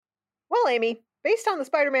Amy. Based on the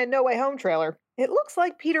Spider-Man No Way Home trailer, it looks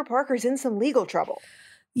like Peter Parker's in some legal trouble.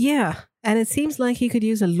 Yeah, and it seems like he could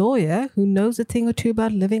use a lawyer who knows a thing or two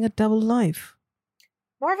about living a double life.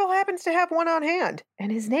 Marvel happens to have one on hand,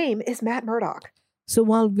 and his name is Matt Murdock. So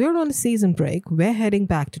while we're on a season break, we're heading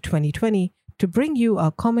back to 2020 to bring you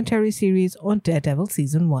our commentary series on Daredevil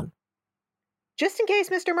Season 1. Just in case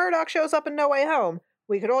Mr. Murdock shows up in No Way Home,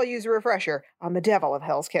 we could all use a refresher on the Devil of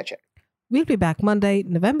Hell's Kitchen. We'll be back Monday,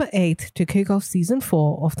 November 8th to kick off Season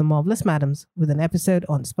 4 of The Marvelous Madams with an episode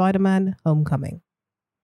on Spider-Man Homecoming.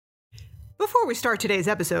 Before we start today's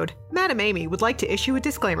episode, Madam Amy would like to issue a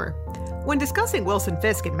disclaimer. When discussing Wilson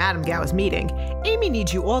Fisk and Madame Gao's meeting, Amy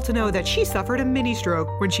needs you all to know that she suffered a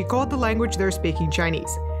mini-stroke when she called the language they're speaking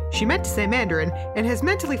Chinese. She meant to say Mandarin and has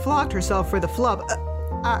mentally flogged herself for the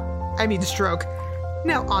stroke.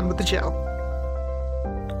 Now on with the show.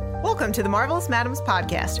 Welcome to the Marvelous Madams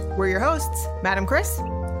podcast. We're your hosts, Madam Chris.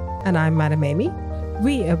 And I'm Madam Amy.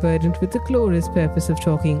 We are burdened with the glorious purpose of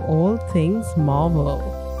talking all things Marvel.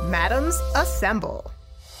 Madams, assemble.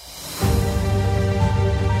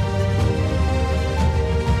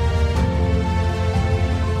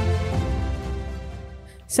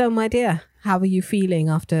 So, my dear, how are you feeling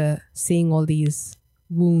after seeing all these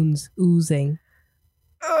wounds oozing?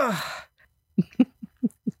 Ugh.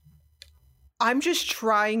 I'm just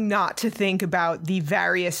trying not to think about the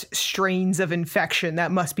various strains of infection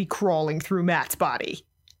that must be crawling through Matt's body.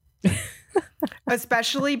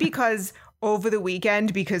 Especially because over the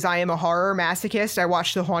weekend, because I am a horror masochist, I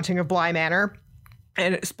watched The Haunting of Bly Manor.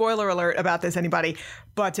 And spoiler alert about this, anybody.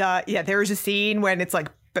 But yeah, there's a scene when it's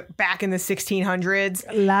like back in the 1600s.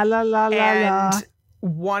 La la la la la. And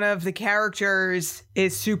one of the characters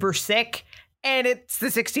is super sick. And it's the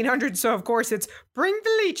 1600s, so of course it's bring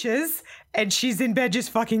the leeches. And she's in bed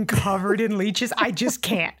just fucking covered in leeches. I just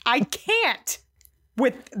can't. I can't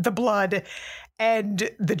with the blood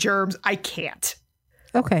and the germs. I can't.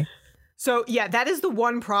 Okay. So yeah, that is the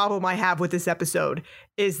one problem I have with this episode,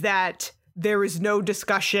 is that there is no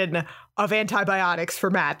discussion of antibiotics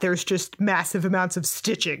for Matt. There's just massive amounts of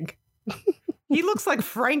stitching. He looks like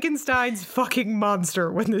Frankenstein's fucking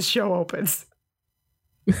monster when this show opens.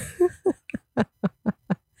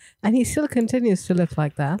 And he still continues to look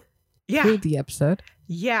like that. Yeah. Through the episode.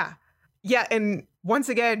 Yeah. Yeah. And once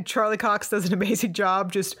again, Charlie Cox does an amazing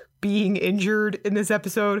job just being injured in this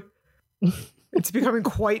episode. It's becoming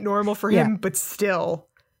quite normal for him, but still.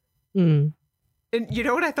 Mm. And you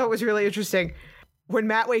know what I thought was really interesting? When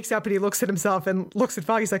Matt wakes up and he looks at himself and looks at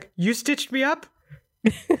Foggy, he's like, "You stitched me up?"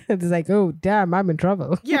 It's like, oh, damn, I'm in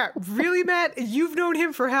trouble. Yeah, really, Matt? You've known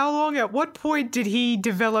him for how long? At what point did he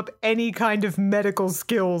develop any kind of medical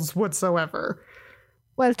skills whatsoever?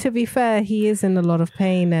 Well, to be fair, he is in a lot of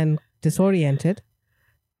pain and disoriented.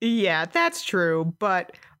 Yeah, that's true.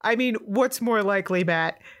 But, I mean, what's more likely,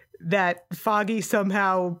 Matt? That Foggy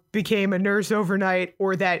somehow became a nurse overnight,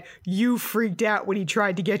 or that you freaked out when he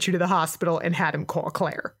tried to get you to the hospital and had him call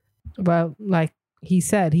Claire? Well, like he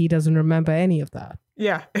said, he doesn't remember any of that.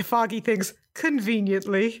 Yeah, if Foggy thinks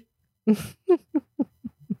conveniently.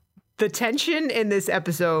 The tension in this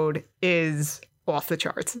episode is off the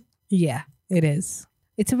charts. Yeah, it is.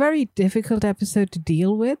 It's a very difficult episode to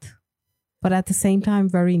deal with, but at the same time,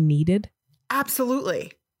 very needed.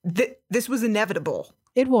 Absolutely. This was inevitable.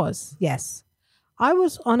 It was, yes. I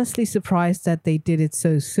was honestly surprised that they did it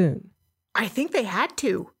so soon. I think they had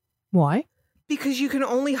to. Why? Because you can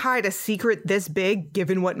only hide a secret this big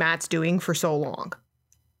given what Matt's doing for so long.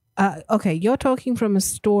 Okay, you're talking from a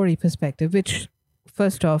story perspective, which,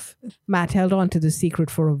 first off, Matt held on to the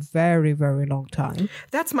secret for a very, very long time.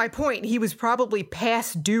 That's my point. He was probably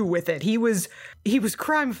past due with it. He was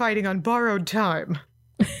crime fighting on borrowed time.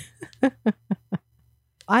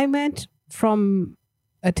 I meant from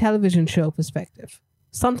a television show perspective.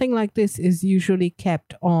 Something like this is usually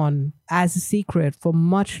kept on as a secret for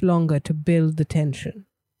much longer to build the tension.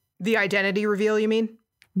 The identity reveal, you mean?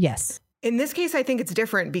 Yes. In this case, I think it's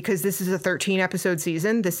different because this is a 13-episode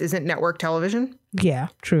season. This isn't network television. Yeah,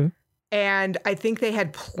 true. And I think they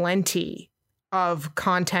had plenty of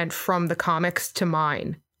content from the comics to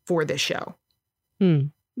mine for this show.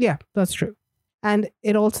 Yeah, that's true. And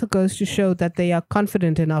it also goes to show that they are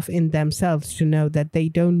confident enough in themselves to know that they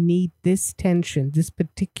don't need this tension, this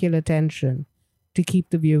particular tension, to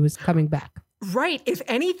keep the viewers coming back. Right. If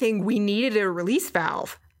anything, we needed a release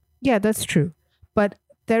valve. Yeah, that's true. But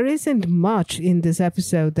there isn't much in this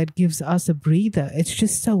episode that gives us a breather. It's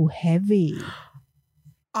just so heavy.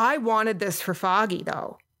 I wanted this for Foggy,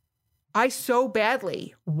 though. I so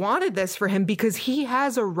badly wanted this for him because he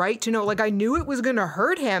has a right to know. Like, I knew it was going to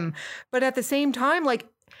hurt him, but at the same time, like,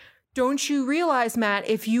 don't you realize, Matt,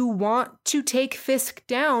 if you want to take Fisk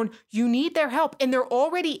down, you need their help, and they're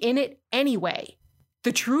already in it anyway.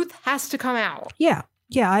 The truth has to come out. Yeah,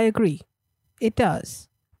 I agree. It does.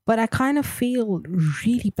 But I kind of feel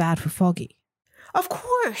really bad for Foggy. Of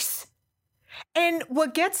course. And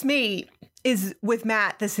what gets me is with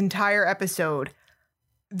Matt this entire episode,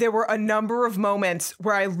 there were a number of moments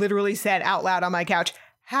where I literally said out loud on my couch,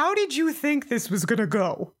 how did you think this was going to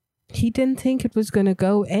go? He didn't think it was going to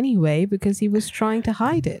go anyway because he was trying to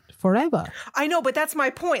hide it forever. I know, but that's my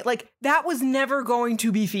point. Like, that was never going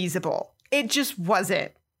to be feasible. It just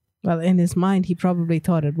wasn't. Well, in his mind, he probably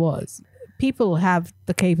thought it was. People have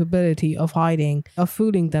the capability of hiding, of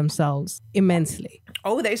fooling themselves immensely.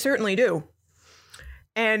 Oh, they certainly do.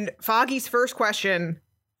 And Foggy's first question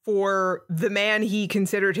for the man he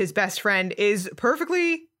considered his best friend is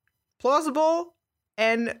perfectly plausible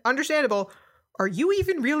and understandable. Are you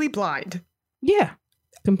even really blind? Yeah,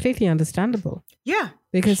 completely understandable. Yeah.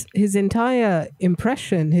 Because his entire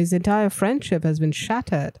impression, his entire friendship has been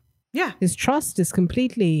shattered. Yeah. His trust is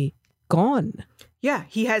completely gone. Yeah,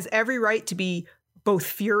 he has every right to be both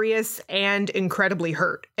furious and incredibly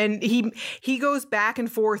hurt. And he goes back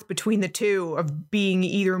and forth between the two of being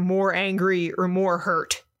either more angry or more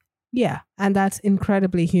hurt. Yeah, and that's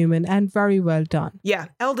incredibly human and very well done. Yeah,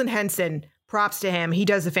 Eldon Henson, props to him. He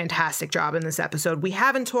does a fantastic job in this episode. We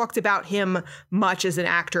haven't talked about him much as an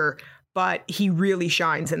actor, but he really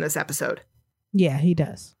shines in this episode. Yeah, he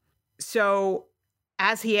does. So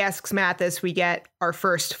as he asks Matt this, we get our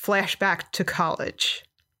first flashback to college.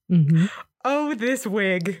 Mm-hmm. Oh, this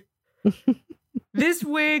wig. This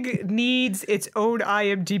wig needs its own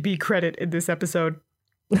IMDb credit in this episode.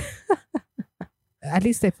 At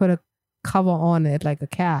least they put a cover on it, like a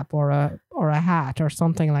cap or a hat or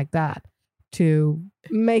something like that, to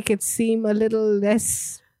make it seem a little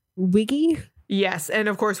less wiggy. Yes, and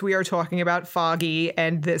of course we are talking about Foggy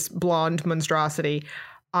and this blonde monstrosity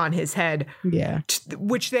on his head. Yeah.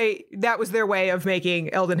 Which that was their way of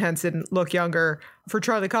making Eldon Henson look younger. For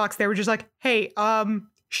Charlie Cox, they were just like, hey,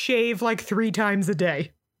 shave like 3 times a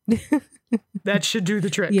day. That should do the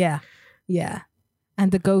trick. Yeah. Yeah.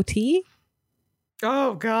 And the goatee?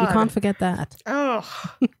 Oh, God. You can't forget that.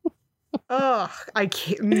 Oh. Oh, I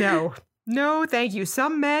can't. No, thank you.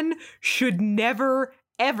 Some men should never,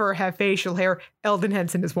 ever have facial hair. Eldon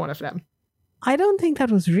Henson is one of them. I don't think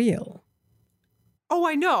that was real. Oh,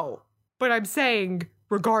 I know. But I'm saying,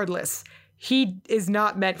 regardless, he is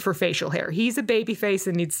not meant for facial hair. He's a baby face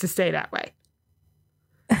and needs to stay that way.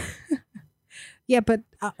 Yeah, but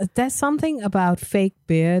there's something about fake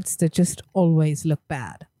beards that just always look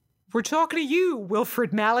bad. We're talking to you,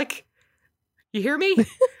 Wilfred Malik. You hear me?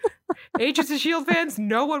 Agents of S.H.I.E.L.D. fans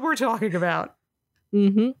know what we're talking about.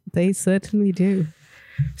 Mm-hmm. They certainly do.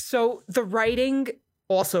 So the writing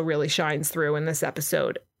also really shines through in this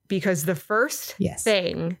episode, because the first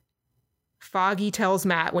thing Foggy tells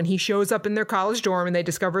Matt when he shows up in their college dorm and they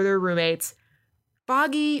discover their roommates,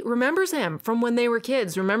 Foggy remembers him from when they were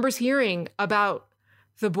kids, remembers hearing about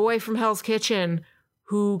the boy from Hell's Kitchen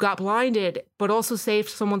who got blinded but also saved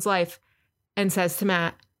someone's life, and says to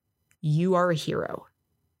Matt, "You are a hero."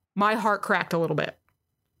 My heart cracked a little bit.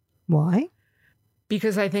 Why?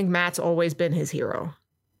 Because I think Matt's always been his hero.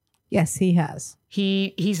 Yes, he has.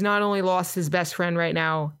 He's not only lost his best friend right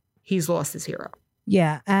now, he's lost his hero.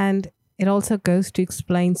 Yeah, and it also goes to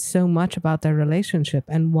explain so much about their relationship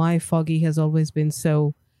and why Foggy has always been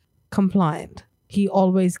so compliant. He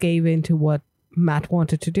always gave in to what Matt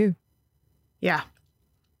wanted to do. Yeah.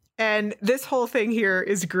 And this whole thing here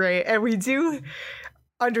is great. And we do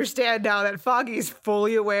understand now that Foggy's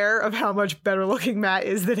fully aware of how much better looking Matt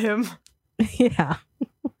is than him. Yeah.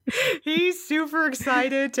 He's super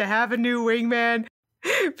excited to have a new wingman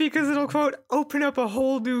because it'll, quote, open up a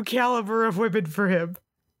whole new caliber of women for him.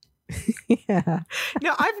 Yeah.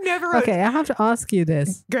 Now, I've never... Okay, I have to ask you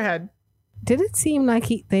this. Go ahead. Did it seem like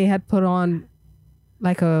they had put on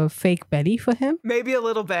like a fake belly for him? Maybe a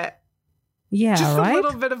little bit. Yeah, just right? a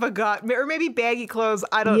little bit of a gut, or maybe baggy clothes.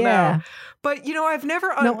 I don't know. But, I've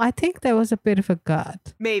never... No, I think there was a bit of a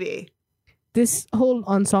gut. Maybe. This whole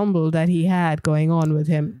ensemble that he had going on with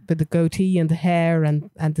him, with the goatee and the hair and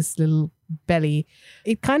this little belly,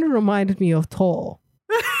 it kind of reminded me of Thor.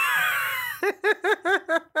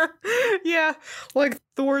 Yeah, like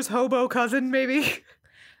Thor's hobo cousin, maybe.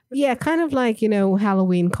 Yeah, kind of like,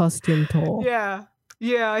 Halloween costume Thor.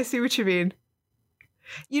 Yeah, I see what you mean.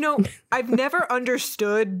 I've never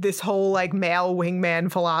understood this whole male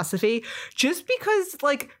wingman philosophy. Just because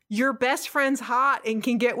your best friend's hot and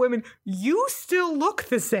can get women, you still look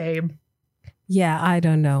the same. Yeah, I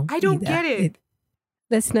don't know. I don't get it.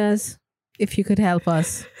 Listeners, if you could help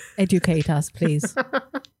us, educate us, please.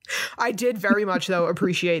 I did very much, though,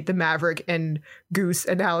 appreciate the Maverick and Goose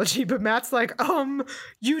analogy, but Matt's like,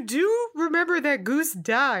 you do remember that Goose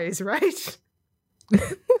dies, right? And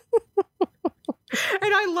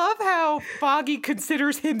I love how Foggy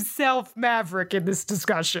considers himself Maverick in this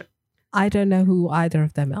discussion. I don't know who either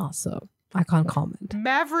of them are, so I can't comment.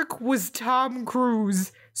 Maverick was Tom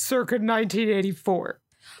Cruise circa 1984.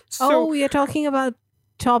 So, you're talking about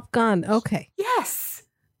Top Gun. Okay. Yes.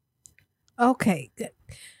 Okay.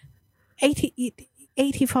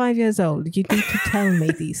 85 years old. You need to tell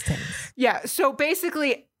me these things. Yeah. So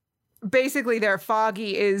basically there,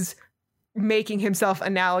 Foggy is making himself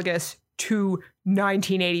analogous to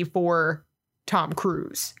 1984 Tom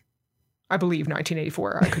Cruise. I believe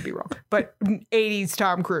 1984. I could be wrong. But 80s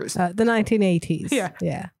Tom Cruise. The 1980s. Yeah.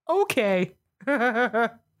 Yeah. Okay.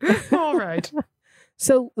 All right.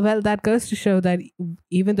 So, well, that goes to show that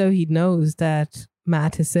even though he knows that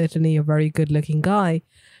Matt is certainly a very good-looking guy,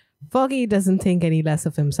 Foggy doesn't think any less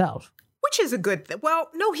of himself. Which is a good thing. Well,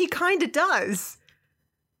 no, he kind of does.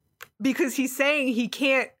 Because he's saying he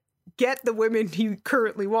can't get the women he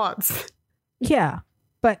currently wants. Yeah,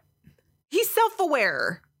 but... He's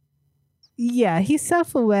self-aware. Yeah, he's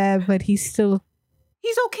self-aware, but he's still...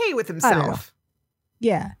 He's okay with himself.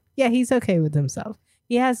 Yeah, he's okay with himself.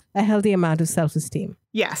 He has a healthy amount of self-esteem.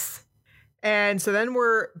 Yes. And so then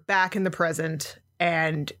we're back in the present,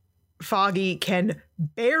 and Foggy can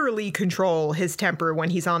barely control his temper when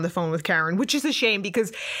he's on the phone with Karen, which is a shame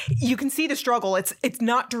because you can see the struggle. It's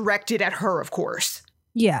not directed at her, of course.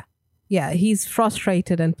 Yeah, he's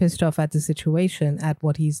frustrated and pissed off at the situation, at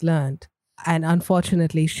what he's learned. And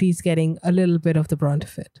unfortunately, she's getting a little bit of the brunt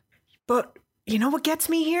of it. But you know what gets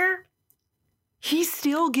me here? He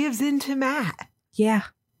still gives in to Matt. Yeah.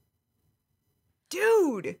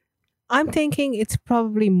 Dude. I'm thinking it's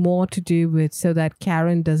probably more to do with so that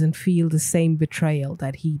Karen doesn't feel the same betrayal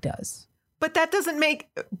that he does. But that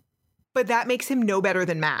makes him no better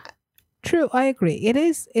than Matt. True, I agree. It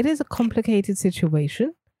is a complicated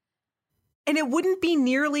situation. And it wouldn't be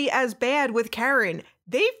nearly as bad with Karen.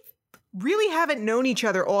 They really haven't known each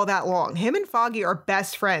other all that long. Him and Foggy are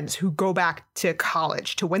best friends who go back to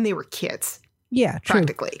college, to when they were kids. Yeah, true.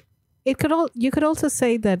 Practically. You could also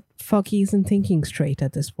say that Foggy isn't thinking straight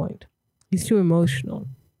at this point. He's too emotional.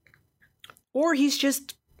 Or he's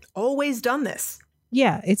just always done this.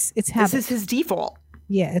 Yeah, it's habit. This is his default.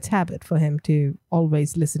 Yeah, it's habit for him to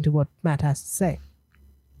always listen to what Matt has to say.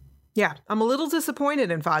 Yeah, I'm a little disappointed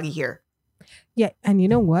in Foggy here. Yeah, and you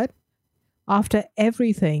know what? After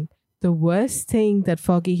everything, the worst thing that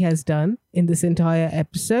Foggy has done in this entire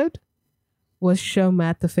episode was show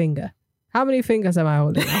Matt the finger. How many fingers am I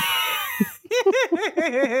holding up?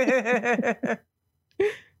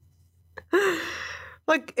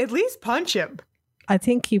 Like, at least punch him. I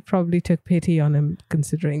think he probably took pity on him,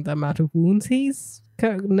 considering the amount of wounds he's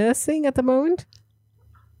nursing at the moment.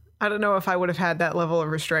 I don't know if I would have had that level of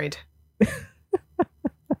restraint.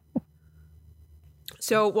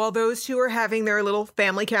 So while those two are having their little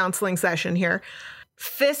family counseling session here,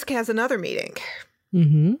 Fisk has another meeting.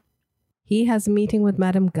 Mm-hmm. He has a meeting with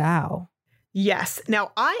Madame Gao. Yes.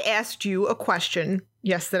 Now, I asked you a question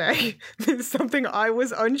yesterday. This is something I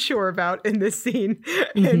was unsure about in this scene.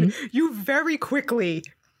 Mm-hmm. And you very quickly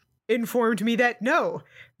informed me that, no,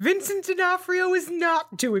 Vincent D'Onofrio is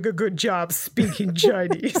not doing a good job speaking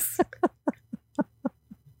Chinese.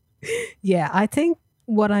 Yeah, I think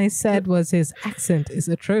what I said was his accent is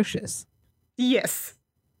atrocious. Yes.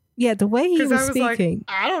 Yeah, the way he was speaking.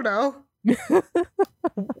 Like, I don't know.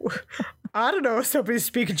 I don't know if somebody's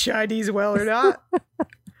speaking Chinese well or not.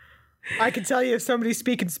 I can tell you if somebody's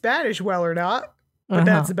speaking Spanish well or not, but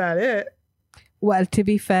that's about it. Well, to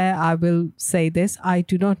be fair, I will say this. I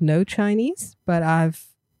do not know Chinese, but I've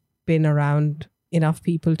been around enough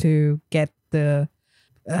people to get the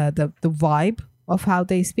vibe of how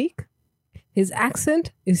they speak. His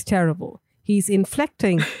accent is terrible. He's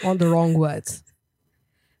inflecting on the wrong words.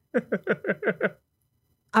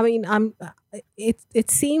 I mean,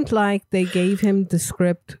 it seemed like they gave him the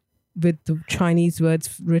script with the Chinese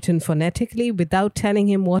words written phonetically without telling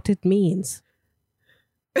him what it means.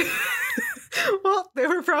 Well, they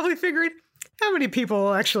were probably figuring, how many people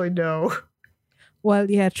will actually know?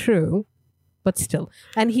 Well, yeah, true. But still.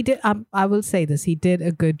 And he did, I will say this, he did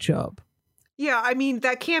a good job. Yeah, I mean,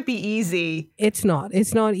 that can't be easy. It's not.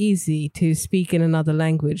 It's not easy to speak in another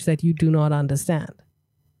language that you do not understand.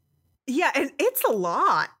 Yeah, and it's a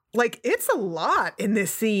lot. Like, it's a lot in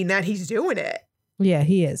this scene that he's doing it. Yeah,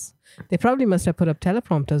 he is. They probably must have put up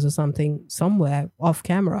teleprompters or something somewhere off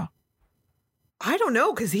camera. I don't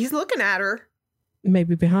know, because he's looking at her.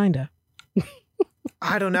 Maybe behind her.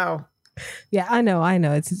 I don't know. Yeah, I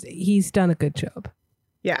know. He's done a good job.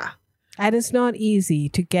 Yeah. And it's not easy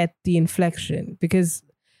to get the inflection because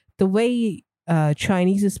the way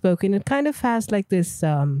Chinese is spoken, it kind of has like this,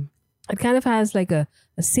 it kind of has like a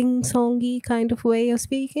sing-songy kind of way of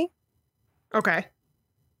speaking. Okay.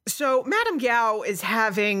 So Madame Gao is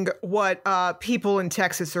having what people in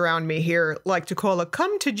Texas around me here like to call a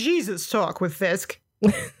come to Jesus talk with Fisk.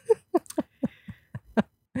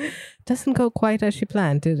 Doesn't go quite as she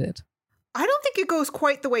planned, did it? I don't think it goes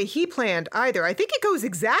quite the way he planned either. I think it goes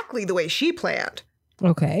exactly the way she planned.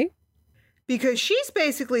 Okay. Because she's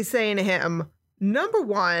basically saying to him, number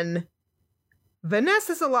one,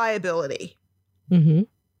 Vanessa's a liability. Mm-hmm.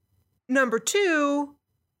 Number two,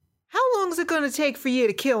 how long is it going to take for you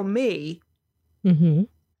to kill me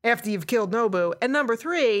after you've killed Nobu? And number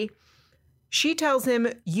three, she tells him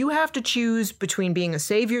you have to choose between being a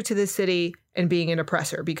savior to this city and being an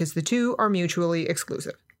oppressor because the two are mutually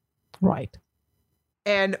exclusive. Right.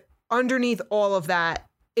 And underneath all of that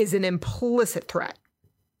is an implicit threat.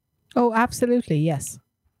 Oh, absolutely, yes.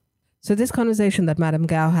 So this conversation that Madame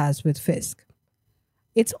Gao has with Fisk,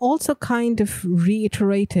 it's also kind of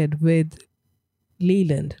reiterated with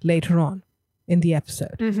Leland later on in the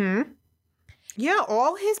episode. Mm-hmm. Yeah,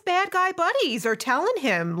 all his bad guy buddies are telling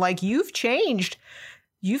him, like, you've changed.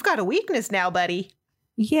 You've got a weakness now, buddy.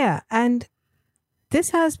 Yeah, and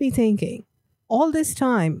this has me thinking, all this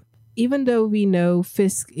time, even though we know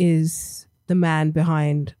Fisk is the man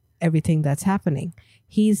behind everything that's happening,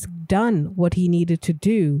 he's done what he needed to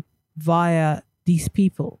do via these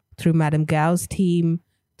people, through Madame Gao's team,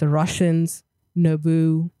 the Russians,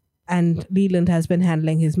 Nobu, and Leland has been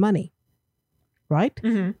handling his money. Right?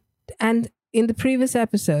 Mm-hmm. And in the previous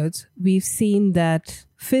episodes, we've seen that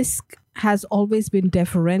Fisk has always been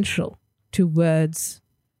deferential towards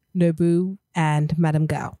Nobu and Madame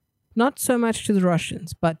Gao. Not so much to the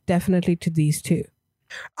Russians, but definitely to these two.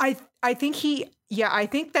 I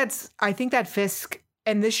think that Fisk,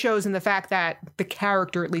 and this shows in the fact that the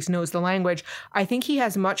character at least knows the language, I think he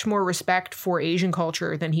has much more respect for Asian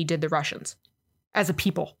culture than he did the Russians as a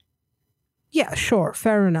people. Yeah, sure,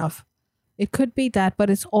 fair enough. It could be that, but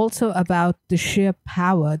it's also about the sheer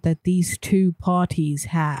power that these two parties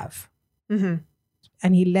have. Mm-hmm.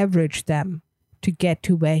 And he leveraged them to get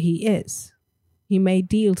to where he is. He made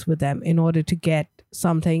deals with them in order to get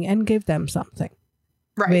something and give them something.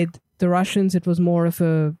 Right. With the Russians, it was more of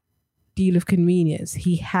a deal of convenience.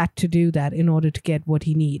 He had to do that in order to get what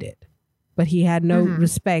he needed. But he had no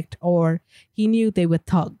respect, or he knew they were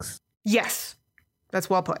thugs. Yes, that's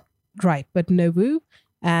well put. Right, but Nobu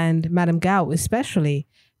and Madame Gao especially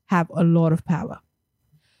have a lot of power.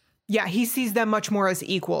 Yeah, he sees them much more as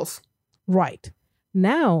equals. Right.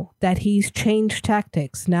 Now that he's changed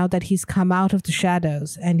tactics, now that he's come out of the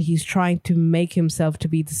shadows and he's trying to make himself to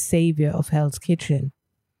be the savior of Hell's Kitchen,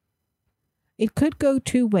 it could go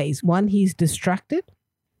two ways. One, he's distracted.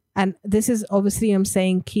 And this is obviously, I'm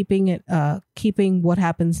saying, keeping what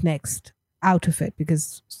happens next out of it,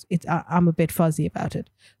 because I'm a bit fuzzy about it.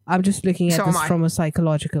 I'm just looking at this from a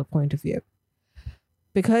psychological point of view.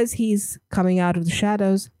 Because he's coming out of the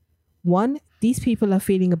shadows, one, these people are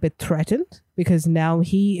feeling a bit threatened because now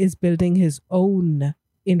he is building his own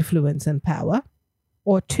influence and power.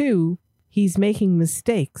 Or two, he's making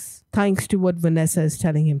mistakes thanks to what Vanessa is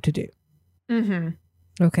telling him to do. Mm-hmm.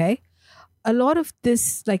 Okay? A lot of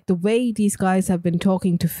this, like the way these guys have been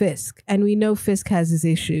talking to Fisk, and we know Fisk has his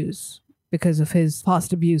issues because of his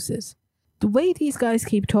past abuses. The way these guys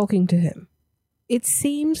keep talking to him, it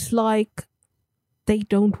seems like they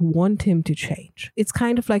don't want him to change. It's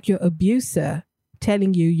kind of like your abuser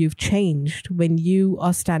telling you you've changed when you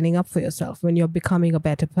are standing up for yourself, when you're becoming a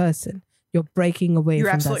better person. You're breaking away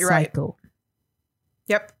from that cycle. Right.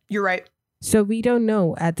 Yep, you're right. So we don't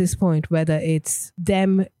know at this point whether it's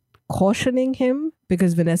them cautioning him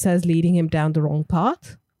because Vanessa is leading him down the wrong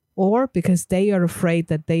path, or because they are afraid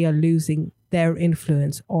that they are losing their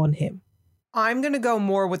influence on him. I'm going to go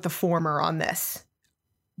more with the former on this,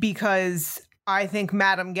 because I think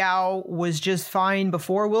Madame Gao was just fine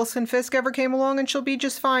before Wilson Fisk ever came along, and she'll be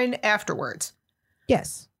just fine afterwards.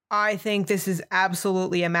 Yes. I think this is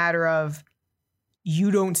absolutely a matter of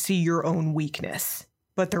you don't see your own weakness,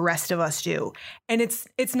 but the rest of us do. And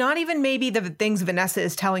it's not even maybe the things Vanessa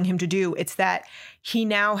is telling him to do. It's that he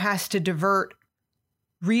now has to divert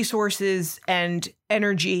resources and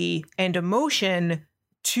energy and emotion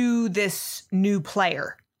to this new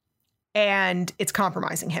player. And it's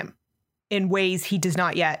compromising him in ways he does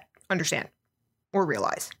not yet understand or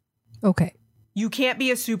realize. Okay. You can't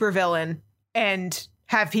be a supervillain and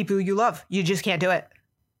have people you love. You just can't do it.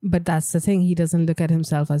 But that's the thing. He doesn't look at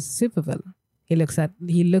himself as a supervillain.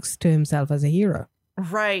 He looks to himself as a hero.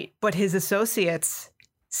 Right. But his associates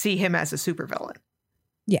see him as a supervillain.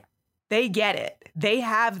 Yeah. They get it. They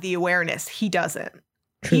have the awareness. He doesn't.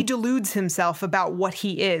 True. He deludes himself about what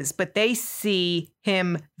he is, but they see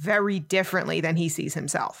him very differently than he sees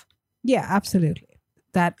himself. Yeah, absolutely.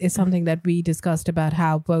 That is something that we discussed about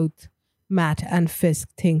how both Matt and Fisk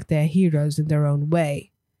think they're heroes in their own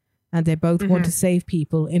way. And they both want to save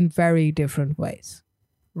people in very different ways.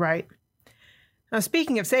 Right. Now,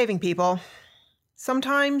 speaking of saving people,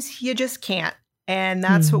 sometimes you just can't. And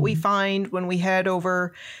that's what we find when we head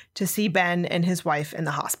over to see Ben and his wife in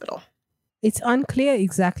the hospital. It's unclear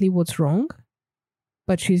exactly what's wrong,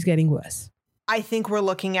 but she's getting worse. I think we're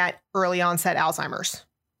looking at early onset Alzheimer's.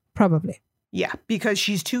 Probably. Yeah, because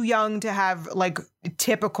she's too young to have like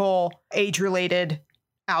typical age-related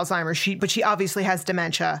Alzheimer's. But she obviously has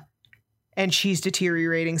dementia and she's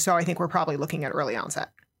deteriorating. So I think we're probably looking at early onset.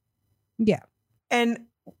 Yeah. And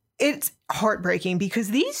it's heartbreaking because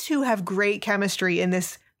these two have great chemistry in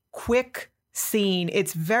this quick scene.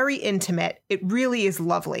 It's very intimate. It really is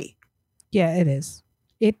lovely. Yeah, it is.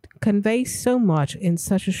 It conveys so much in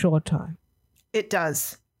such a short time. It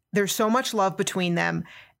does. There's so much love between them.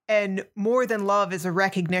 And more than love is a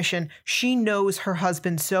recognition. She knows her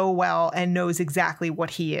husband so well and knows exactly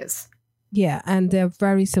what he is. Yeah, and they're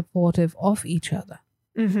very supportive of each other.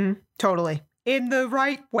 Mm-hmm. Totally. In the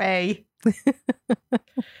right way.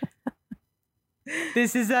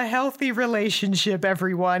 This is a healthy relationship,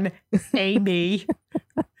 everyone. Amy.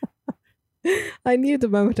 I knew the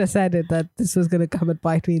moment I said it that this was going to come and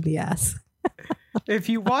bite me in the ass. If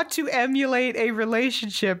you want to emulate a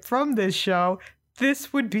relationship from this show,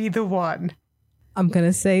 this would be the one. I'm going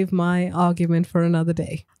to save my argument for another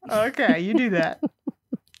day. Okay, you do that.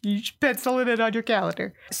 You should pencil it in on your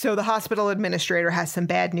calendar. So the hospital administrator has some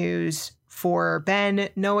bad news for Ben.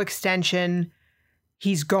 No extension.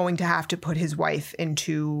 He's going to have to put his wife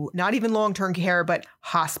into not even long-term care, but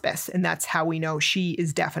hospice. And that's how we know she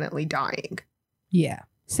is definitely dying. Yeah.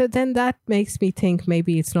 So then that makes me think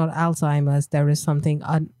maybe it's not Alzheimer's. There is something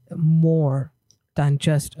more than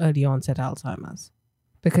just early onset Alzheimer's.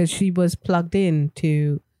 Because she was plugged in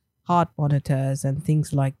to heart monitors and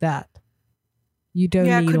things like that. You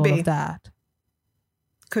don't need all of that.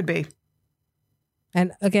 Could be.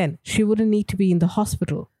 And again, she wouldn't need to be in the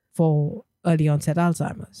hospital for early onset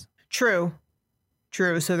Alzheimer's. True.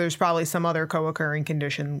 So there's probably some other co-occurring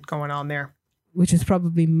condition going on there. Which is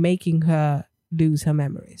probably making her lose her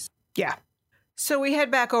memories. Yeah. So we head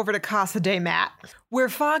back over to Casa de Matt, where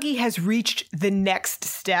Foggy has reached the next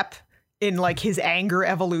step in like his anger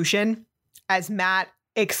evolution as Matt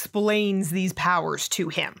explains these powers to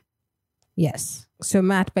him. Yes. So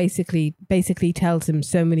Matt basically tells him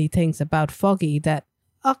so many things about Foggy that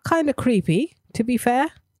are kind of creepy, to be fair.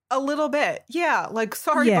 A little bit. Yeah. Like,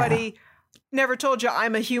 sorry, buddy. Never told you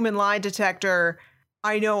I'm a human lie detector.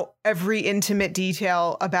 I know every intimate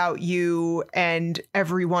detail about you and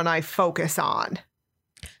everyone I focus on.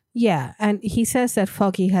 Yeah. And he says that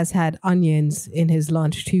Foggy has had onions in his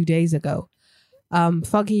lunch 2 days ago.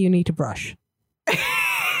 Foggy, you need to brush.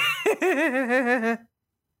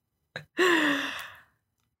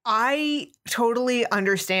 I totally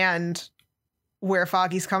understand where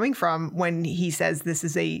Foggy's coming from when he says this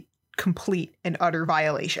is a complete and utter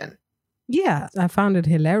violation. Yeah, I found it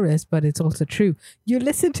hilarious, but it's also true. You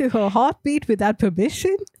listen to her heartbeat without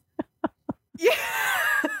permission? Yeah.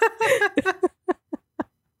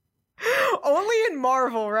 Only in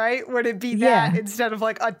Marvel, right? Would it be that instead of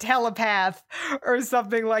like a telepath or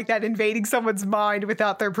something like that invading someone's mind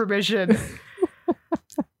without their permission.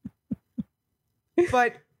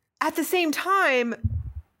 But at the same time,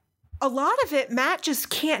 a lot of it, Matt just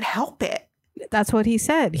can't help it. That's what he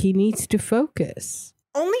said. He needs to focus.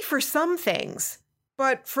 Only for some things.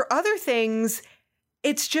 But for other things,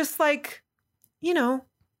 it's just like, you know,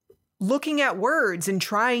 looking at words and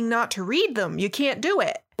trying not to read them. You can't do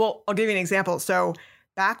it. Well, I'll give you an example. So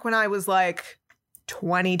back when I was like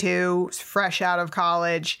 22, fresh out of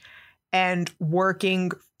college and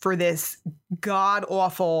working for this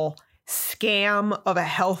god-awful scam of a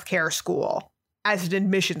healthcare school as an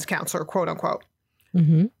admissions counselor, quote unquote.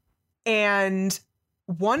 Mm-hmm. And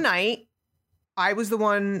one night I was the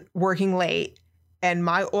one working late and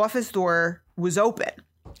my office door was open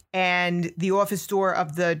and the office door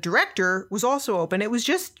of the director was also open. It was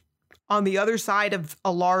just on the other side of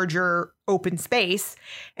a larger open space.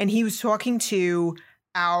 And he was talking to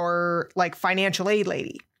our like financial aid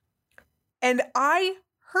lady. And I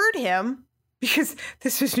heard him because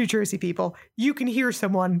this is New Jersey, people. You can hear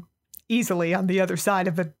someone easily on the other side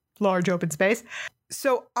of a large open space.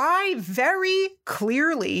 So I very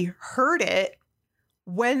clearly heard it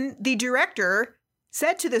when the director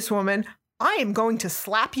said to this woman, I am going to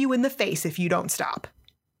slap you in the face if you don't stop.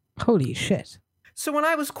 Holy shit. So when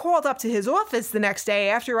I was called up to his office the next day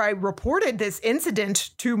after I reported this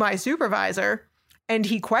incident to my supervisor and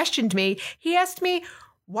he questioned me, he asked me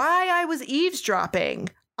why I was eavesdropping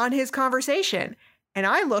on his conversation. And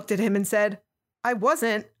I looked at him and said, I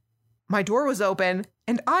wasn't. My door was open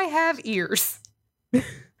and I have ears.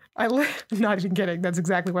 I'm not even kidding. That's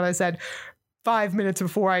exactly what I said 5 minutes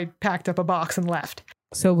before I packed up a box and left.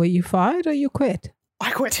 So were you fired or you quit?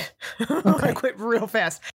 I quit. Okay. I quit real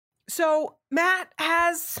fast. So Matt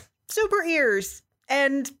has super ears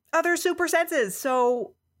and other super senses.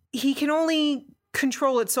 So he can only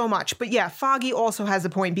control it so much. But yeah, Foggy also has a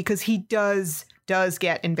point because he does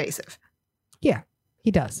get invasive. Yeah,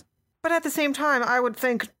 he does. But at the same time, I would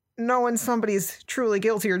think knowing somebody's truly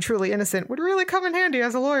guilty or truly innocent would really come in handy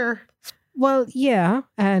as a lawyer. Well, yeah.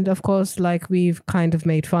 And of course, like we've kind of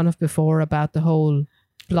made fun of before about the whole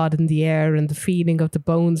blood in the air and the feeling of the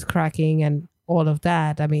bones cracking and all of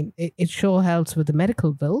that. I mean, it sure helps with the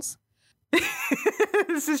medical bills.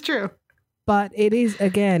 This is true. But it is,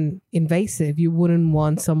 again, invasive. You wouldn't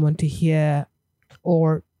want someone to hear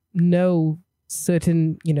or know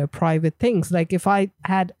certain, private things. Like if I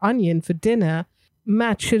had onion for dinner,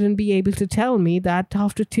 Matt shouldn't be able to tell me that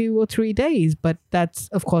after 2 or 3 days. But that's,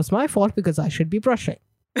 of course, my fault because I should be brushing.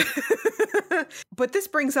 But this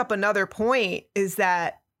brings up another point, is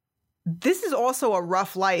that this is also a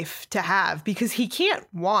rough life to have because he can't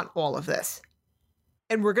want all of this.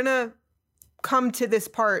 And we're going to come to this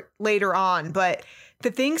part later on, but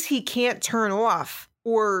the things he can't turn off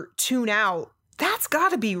or tune out, that's got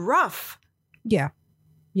to be rough. Yeah.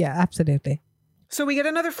 Yeah, absolutely. So we get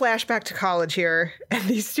another flashback to college here, and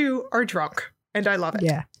these two are drunk, and I love it.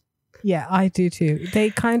 Yeah. Yeah, I do too. They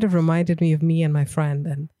kind of reminded me of me and my friend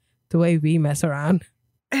and the way we mess around.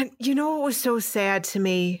 And you know what was so sad to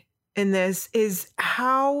me in this is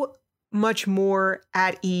how much more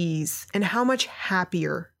at ease and how much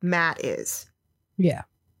happier Matt is. Yeah.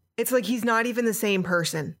 It's like he's not even the same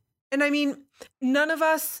person. And I mean, none of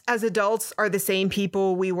us as adults are the same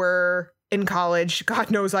people we were in college. God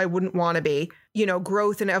knows I wouldn't want to be.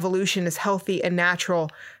 Growth and evolution is healthy and natural.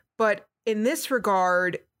 But in this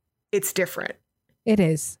regard, it's different. It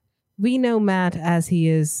is. We know Matt as he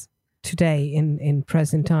is today in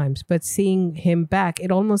present times, but seeing him back,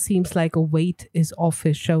 it almost seems like a weight is off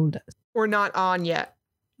his shoulders. Or not on yet.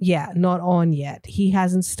 Yeah, not on yet. He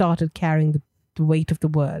hasn't started carrying the weight of the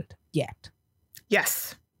world yet.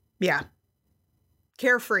 Yes. Yeah.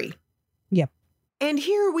 Carefree. Yep. And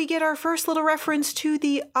here we get our first little reference to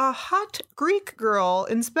the hot Greek girl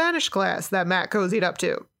in Spanish class that Matt cozied up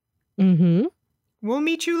to. Mm-hmm. We'll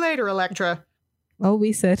meet you later, Electra. Oh,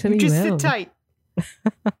 we certainly Just will. sit tight.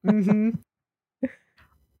 Mm-hmm.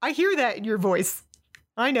 I hear that in your voice.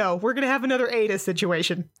 I know. We're going to have another Ada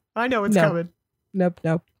situation. I know it's coming. Nope.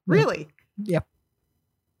 Really? Yep.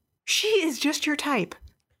 She is just your type.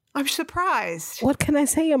 I'm surprised. What can I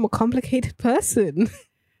say? I'm a complicated person.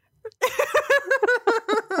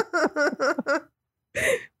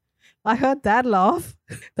 I heard that laugh.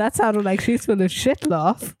 That sounded like she's full of shit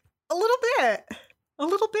laugh. A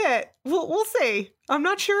little bit. We'll see. I'm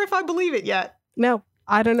not sure if I believe it yet. No,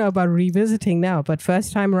 I don't know about revisiting now, but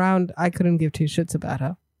first time around, I couldn't give two shits about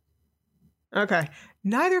her. Okay.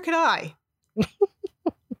 Neither could I.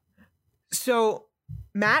 So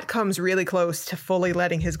Matt comes really close to fully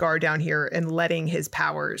letting his guard down here and letting his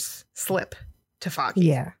powers slip to Foggy.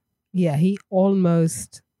 Yeah. Yeah, he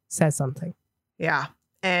almost says something. Yeah.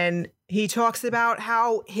 And he talks about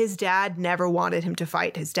how his dad never wanted him to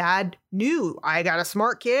fight. His dad knew, I got a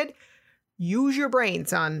smart kid. Use your brain,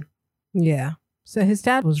 son. Yeah. So his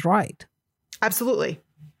dad was right. Absolutely.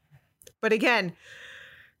 But again,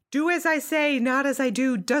 do as I say, not as I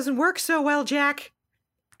do doesn't work so well, Jack.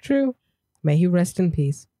 True. May he rest in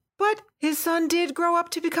peace. But his son did grow up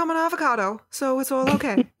to become an avocado, so it's all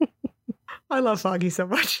okay. I love Foggy so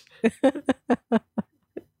much.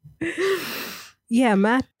 Yeah,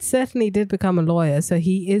 Matt certainly did become a lawyer, so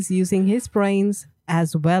he is using his brains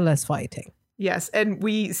as well as fighting. Yes, and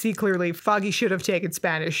we see clearly Foggy should have taken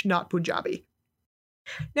Spanish, not Punjabi.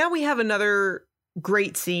 Now we have another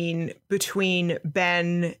great scene between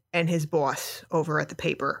Ben and his boss over at the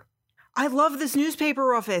paper. I love this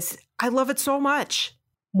newspaper office. I love it so much.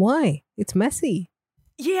 Why? It's messy.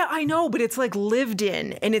 Yeah, I know, but it's like lived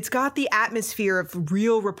in, and it's got the atmosphere of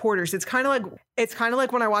real reporters. It's kind of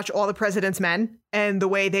like when I watch All the President's Men and the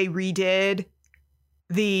way they redid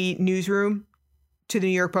the newsroom to the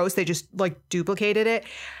New York Post. They just like duplicated it.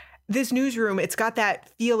 This newsroom, it's got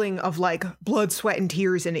that feeling of like blood, sweat, and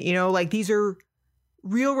tears in it. Like these are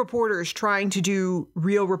real reporters trying to do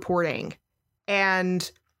real reporting. And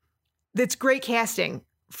that's great casting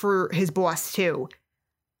for his boss, too.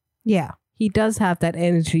 Yeah, he does have that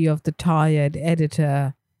energy of the tired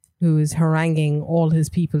editor who is haranguing all his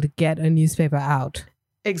people to get a newspaper out.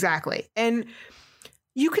 Exactly. And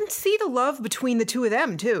you can see the love between the two of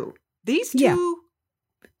them, too. These two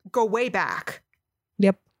go way back.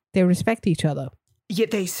 Yep, they respect each other. Yeah,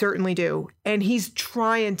 they certainly do. And he's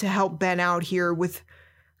trying to help Ben out here with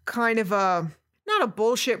kind of not a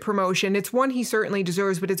bullshit promotion. It's one he certainly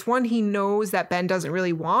deserves, but it's one he knows that Ben doesn't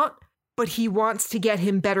really want. But he wants to get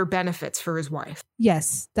him better benefits for his wife.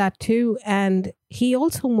 Yes, that too. And he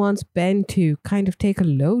also wants Ben to kind of take a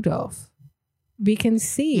load off. We can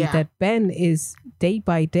see that Ben is, day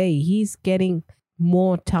by day, he's getting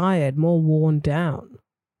more tired, more worn down,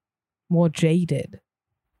 more jaded.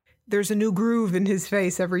 There's a new groove in his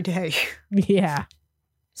face every day. Yeah.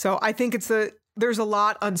 So I think there's a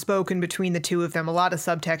lot unspoken between the two of them, a lot of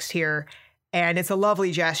subtext here, and it's a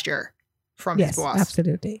lovely gesture from his boss. Yes,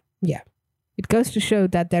 absolutely. Yeah. It goes to show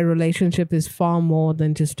that their relationship is far more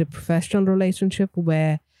than just a professional relationship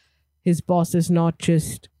where his boss is not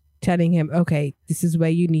just telling him, okay, this is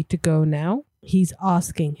where you need to go now. He's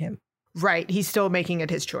asking him. Right. He's still making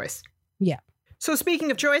it his choice. Yeah. So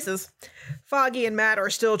speaking of choices, Foggy and Matt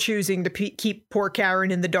are still choosing to keep poor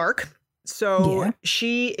Karen in the dark. So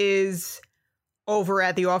she is over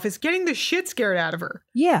at the office getting the shit scared out of her.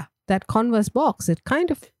 Yeah. That Converse box, it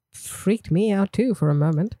kind of freaked me out too for a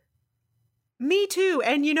moment. Me too.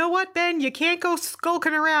 And you know what, Ben? You can't go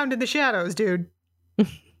skulking around in the shadows, dude.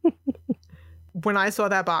 When I saw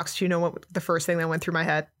that box, do you know what the first thing that went through my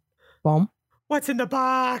head? Bomb. What's in the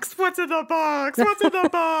box? What's in the box? What's in the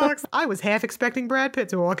box? I was half expecting Brad Pitt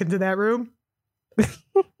to walk into that room.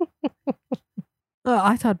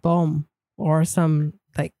 I thought bomb or some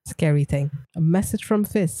like scary thing. A message from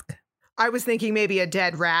Fisk. I was thinking maybe a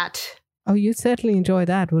dead rat. Oh, you'd certainly enjoy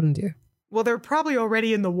that, wouldn't you? Well, they're probably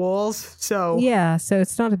already in the walls, so... Yeah, so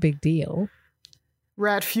it's not a big deal.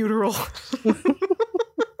 Rat funeral.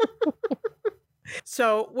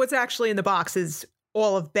 So what's actually in the box is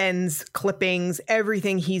all of Ben's clippings,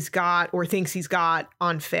 everything he's got or thinks he's got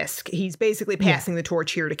on Fisk. He's basically passing the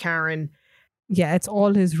torch here to Karen. Yeah, it's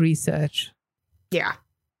all his research. Yeah.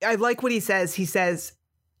 I like what he says. He says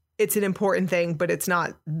it's an important thing, but it's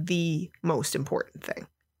not the most important thing.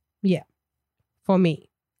 Yeah. For me.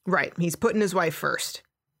 Right. He's putting his wife first.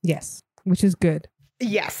 Yes. Which is good.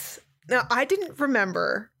 Yes. Now, I didn't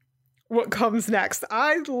remember what comes next.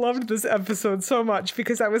 I loved this episode so much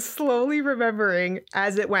because I was slowly remembering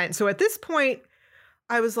as it went. So at this point,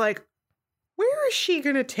 I was like, where is she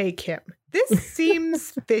going to take him? This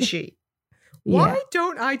seems fishy. Why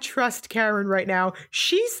don't I trust Karen right now?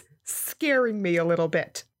 She's scaring me a little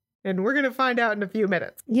bit. And we're going to find out in a few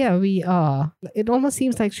minutes. Yeah, we are. It almost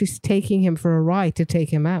seems like she's taking him for a ride to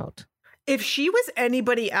take him out. If she was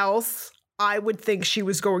anybody else, I would think she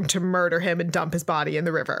was going to murder him and dump his body in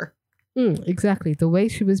the river. Exactly. The way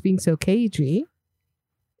she was being so cagey.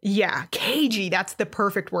 Yeah, cagey. That's the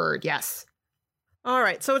perfect word. Yes. All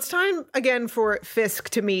right. So it's time again for Fisk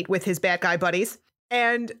to meet with his bad guy buddies.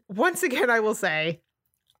 And once again, I will say,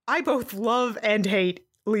 I both love and hate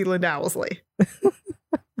Leland Owlsley.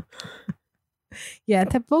 Yeah,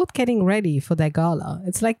 they're both getting ready for their gala.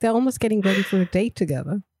 It's like they're almost getting ready for a date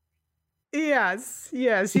together. Yes.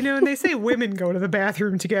 You know, and they say women go to the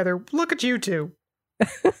bathroom together. Look at you two.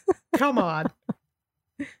 Come on.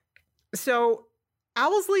 So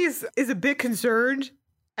Owlsley is a bit concerned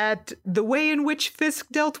at the way in which Fisk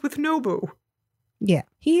dealt with Nobu. Yeah,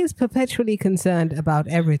 he is perpetually concerned about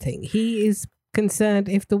everything. He is concerned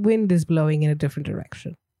if the wind is blowing in a different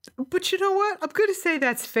direction. But you know what? I'm going to say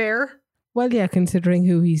that's fair. Well, yeah, considering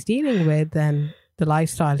who he's dealing with and the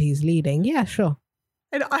lifestyle he's leading. Yeah, sure.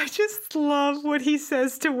 And I just love what he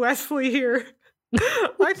says to Wesley here.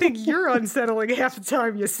 I think you're unsettling half the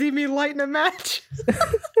time you see me lighting a match.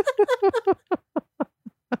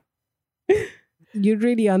 You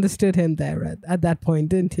really understood him there at that point,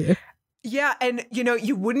 didn't you? Yeah, and you know,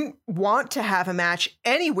 you wouldn't want to have a match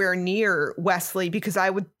anywhere near Wesley because I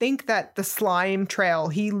would think that the slime trail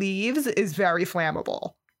he leaves is very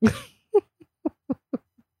flammable.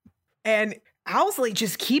 And Owlsley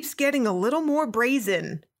just keeps getting a little more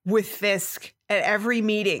brazen with Fisk at every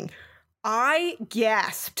meeting. I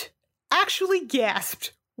actually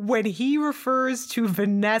gasped when he refers to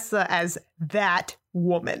Vanessa as that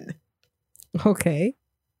woman. Okay.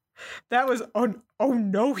 That was, oh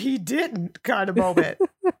no, he didn't kind of moment.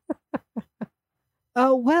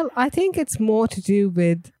 Well, I think it's more to do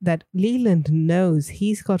with that Leland knows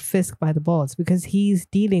he's got Fisk by the balls because he's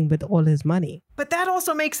dealing with all his money. But that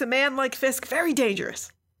also makes a man like Fisk very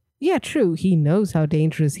dangerous. Yeah, true. He knows how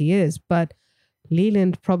dangerous he is, but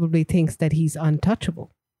Leland probably thinks that he's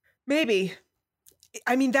untouchable. Maybe.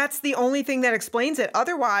 I mean, that's the only thing that explains it.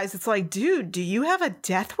 Otherwise, it's like, dude, do you have a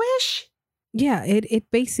death wish? Yeah, it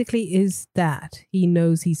basically is that. He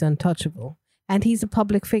knows he's untouchable, and he's a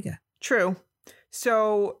public figure. True.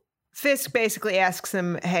 So Fisk basically asks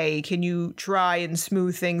him, hey, can you try and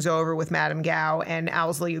smooth things over with Madame Gao? And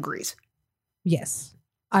Owlsley agrees. Yes.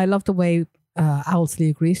 I love the way Owlsley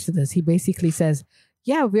agrees to this. He basically says,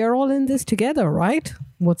 yeah, we are all in this together, right?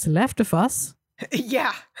 What's left of us?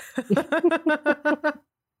 Yeah. There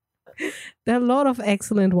are a lot of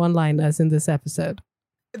excellent one-liners in this episode.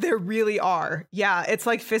 There really are. Yeah, it's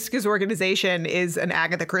like Fisk's organization is an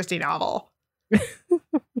Agatha Christie novel.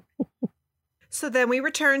 So then we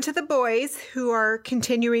return to the boys who are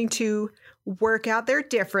continuing to work out their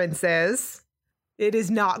differences. It is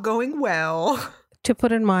not going well. To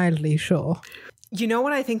put it mildly, sure. You know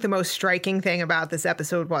what I think the most striking thing about this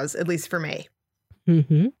episode was, at least for me?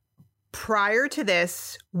 Mm-hmm. Prior to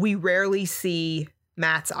this, we rarely see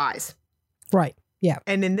Matt's eyes. Right, yeah.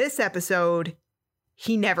 And in this episode,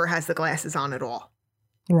 he never has the glasses on at all.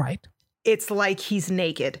 Right. It's like he's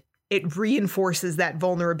naked. It reinforces that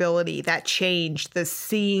vulnerability, that change, the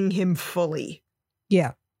seeing him fully.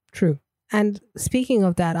 Yeah, true. And speaking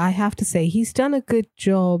of that, I have to say he's done a good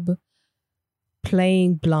job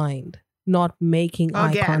playing blind, not making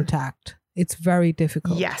eye contact. It's very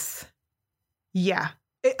difficult. Yes. Yeah.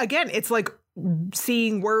 It's like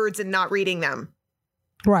seeing words and not reading them.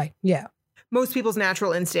 Right, yeah. Most people's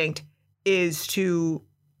natural instinct is to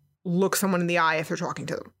look someone in the eye if they're talking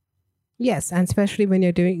to them. Yes, and especially when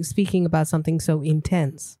you're speaking about something so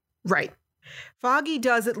intense. Right. Foggy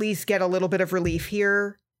does at least get a little bit of relief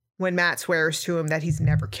here when Matt swears to him that he's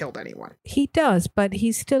never killed anyone. He does, but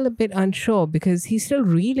he's still a bit unsure because he's still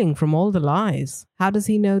reeling from all the lies. How does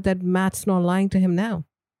he know that Matt's not lying to him now?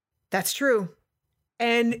 That's true.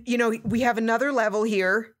 And, you know, we have another level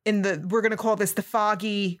here we're going to call this the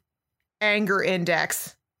Foggy anger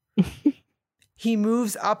index. He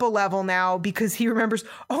moves up a level now because he remembers,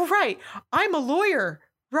 oh, right, I'm a lawyer.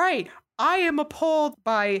 Right. I am appalled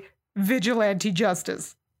by vigilante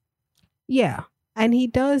justice. Yeah. And he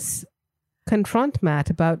does confront Matt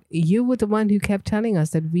about, you were the one who kept telling us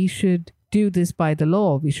that we should do this by the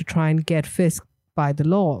law. We should try and get Fisk by the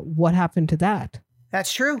law. What happened to that?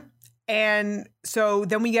 That's true. And so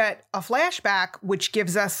then we get a flashback, which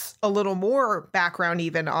gives us a little more background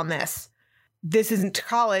even on this. This isn't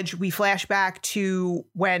college. We flash back to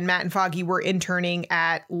when Matt and Foggy were interning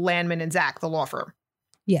at Landman and Zach, the law firm.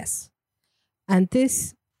 Yes. And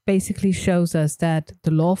this basically shows us that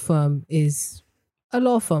the law firm is a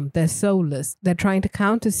law firm. They're soulless. They're trying to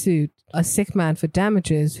countersuit a sick man for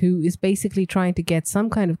damages who is basically trying to get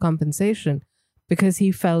some kind of compensation because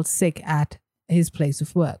he felt sick at his place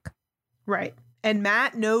of work. Right. And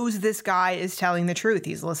Matt knows this guy is telling the truth.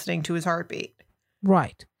 He's listening to his heartbeat.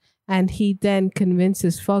 Right. And he then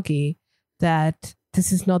convinces Foggy that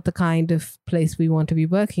this is not the kind of place we want to be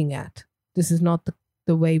working at. This is not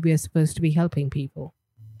the way we are supposed to be helping people.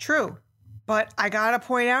 True. But I gotta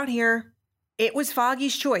point out here, it was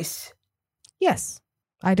Foggy's choice. Yes.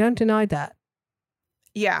 I don't deny that.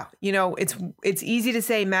 Yeah, you know, it's easy to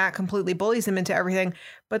say Matt completely bullies him into everything,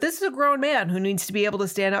 but this is a grown man who needs to be able to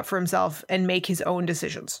stand up for himself and make his own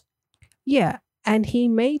decisions. Yeah, and he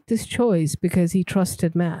made this choice because he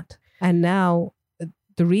trusted Matt. And now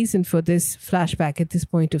the reason for this flashback at this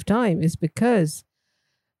point of time is because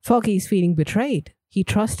Foggy is feeling betrayed. He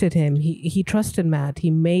trusted him. He trusted Matt. He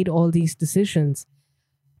made all these decisions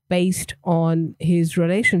based on his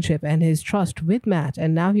relationship and his trust with Matt.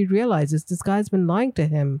 And now he realizes this guy's been lying to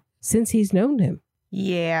him since he's known him.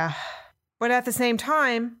 Yeah. But at the same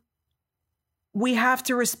time, we have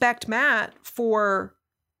to respect Matt for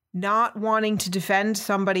not wanting to defend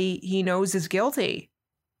somebody he knows is guilty.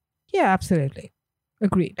 Yeah, absolutely.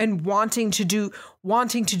 Agreed. And wanting to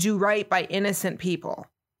do right by innocent people.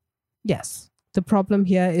 Yes. The problem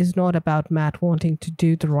here is not about Matt wanting to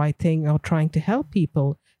do the right thing or trying to help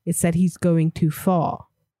people. It's that he's going too far.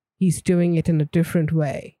 He's doing it in a different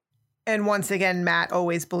way. And once again, Matt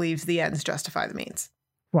always believes the ends justify the means.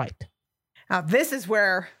 Right. Now, this is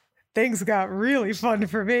where things got really fun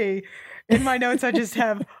for me. In my notes, I just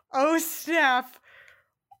have, oh, snap.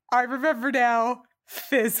 I remember now,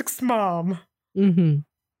 Fisk's mom. Mm-hmm.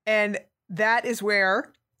 And that is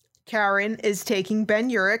where Karen is taking Ben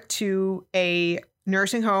Urich to a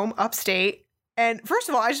nursing home upstate And first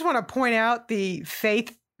of all, I just want to point out the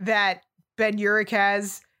faith that Ben Urich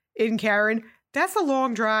has in Karen. That's a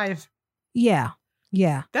long drive. Yeah.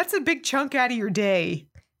 Yeah. That's a big chunk out of your day.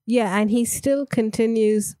 Yeah. And he still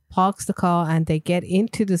continues, parks the car, and they get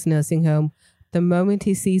into this nursing home. The moment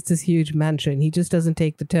he sees this huge mansion, he just doesn't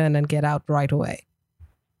take the turn and get out right away.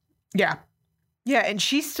 Yeah. Yeah. And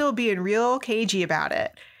she's still being real cagey about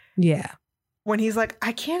it. Yeah. When he's like,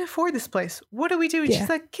 I can't afford this place. What do we do? And Yeah. she's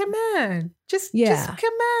like, come on. Just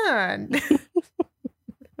come on.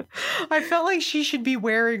 I felt like she should be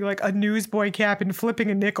wearing like a newsboy cap and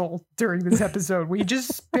flipping a nickel during this episode. Will you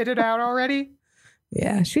just spit it out already?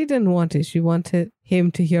 Yeah, she didn't want it. She wanted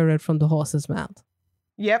him to hear it from the horse's mouth.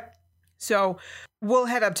 Yep. So we'll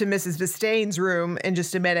head up to Mrs. Vistain's room in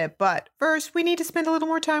just a minute. But first, we need to spend a little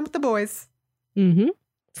more time with the boys. Mm-hmm.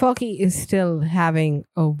 Foggy is still having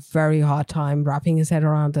a very hard time wrapping his head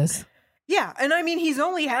around this. Yeah. And I mean, he's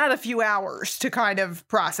only had a few hours to kind of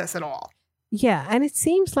process it all. Yeah. And it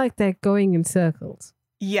seems like they're going in circles.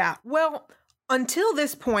 Yeah. Well, until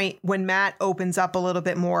this point, when Matt opens up a little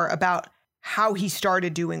bit more about how he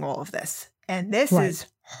started doing all of this. And this is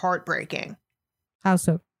heartbreaking. How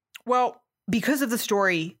so? Well, because of the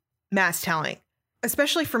story Matt's telling,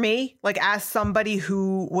 especially for me, like as somebody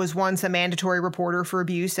who was once a mandatory reporter for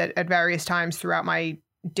abuse at various times throughout my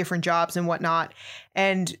different jobs and whatnot,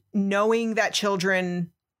 and knowing that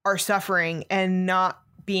children are suffering and not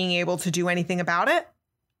being able to do anything about it,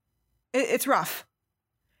 it's rough.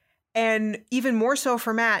 And even more so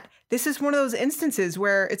for Matt, this is one of those instances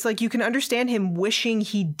where it's like you can understand him wishing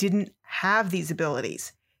he didn't have these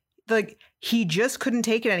abilities. Like he just couldn't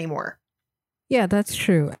take it anymore. Yeah, that's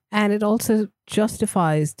true. And it also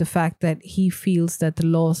justifies the fact that he feels that the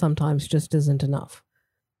law sometimes just isn't enough.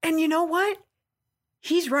 And you know what?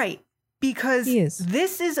 He's right. Because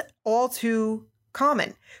this is all too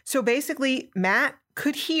common. So basically, Matt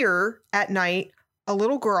could hear at night a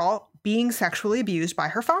little girl being sexually abused by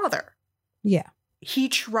her father. Yeah. He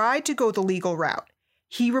tried to go the legal route.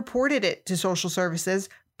 He reported it to social services,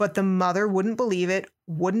 but the mother wouldn't believe it,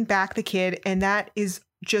 wouldn't back the kid, and that is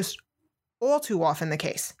just all too often the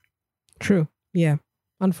case. True. Yeah.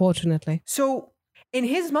 Unfortunately. So in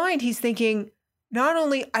his mind, he's thinking, not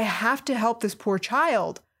only I have to help this poor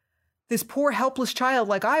child, this poor helpless child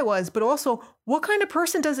like I was, but also what kind of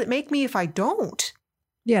person does it make me if I don't?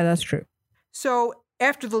 Yeah, that's true. So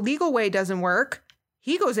after the legal way doesn't work,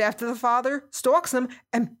 he goes after the father, stalks him,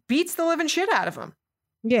 and beats the living shit out of him.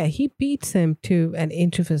 Yeah, he beats him to an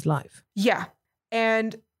inch of his life. Yeah.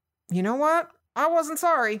 And you know what? I wasn't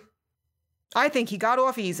sorry. I think he got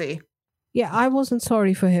off easy. Yeah, I wasn't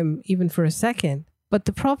sorry for him even for a second. But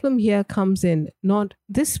the problem here comes in not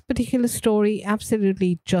this particular story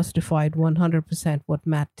absolutely justified 100% what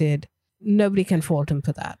Matt did. Nobody can fault him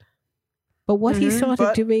for that. But what he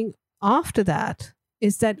started doing after that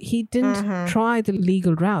is that he didn't try the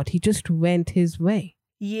legal route. He just went his way.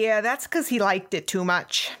 Yeah, that's because he liked it too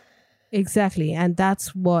much. Exactly. And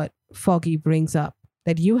that's what Foggy brings up,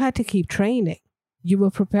 that you had to keep training. You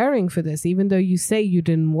were preparing for this, even though you say you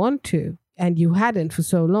didn't want to, and you hadn't for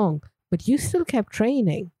so long, but you still kept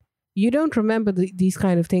training. You don't remember these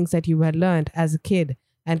kind of things that you had learned as a kid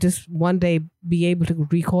and just one day be able to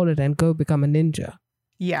recall it and go become a ninja.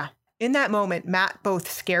 Yeah. In that moment, Matt both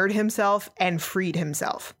scared himself and freed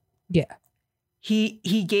himself. Yeah.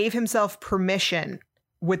 He gave himself permission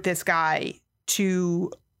with this guy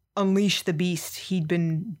to unleash the beast he'd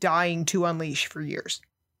been dying to unleash for years.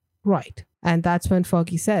 Right. And that's when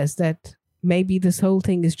Foggy says that maybe this whole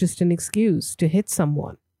thing is just an excuse to hit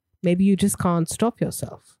someone. Maybe you just can't stop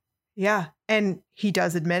yourself. Yeah. And he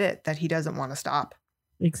does admit it, that he doesn't want to stop.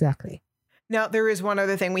 Exactly. Now, there is one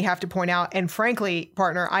other thing we have to point out. And frankly,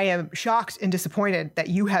 partner, I am shocked and disappointed that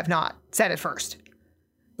you have not said it first.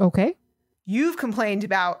 Okay. You've complained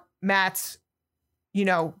about Matt's,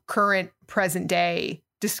 current present day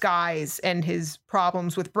disguise and his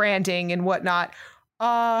problems with branding and whatnot.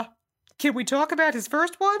 Can we talk about his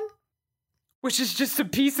first one? Which is just a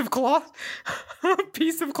piece of cloth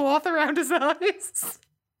around his eyes.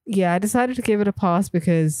 Yeah, I decided to give it a pass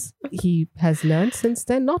because he has learned since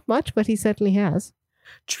then. Not much, but he certainly has.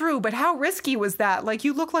 True, but how risky was that? Like,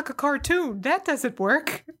 you look like a cartoon. That doesn't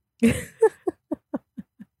work.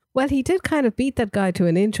 Well, he did kind of beat that guy to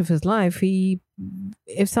an inch of his life.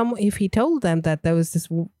 If he told them that there was this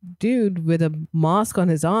dude with a mask on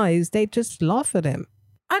his eyes, they'd just laugh at him.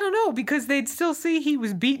 I don't know, because they'd still see he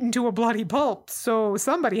was beaten to a bloody pulp, so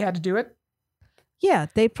somebody had to do it. Yeah,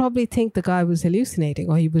 they'd probably think the guy was hallucinating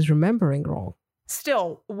or he was remembering wrong.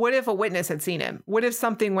 Still, what if a witness had seen him? What if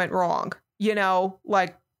something went wrong?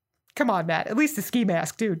 Come on, Matt, at least a ski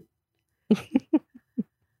mask, dude.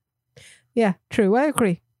 Yeah, true. I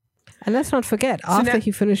agree. And let's not forget, after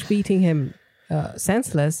he finished beating him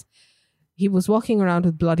senseless, he was walking around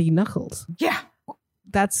with bloody knuckles. Yeah.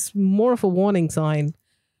 That's more of a warning sign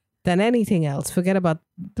than anything else. Forget about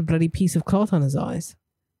the bloody piece of cloth on his eyes.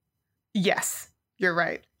 Yes, you're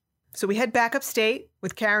right. So we head back upstate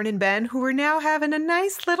with Karen and Ben, who are now having a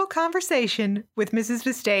nice little conversation with Mrs.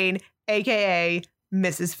 Vistain, a.k.a.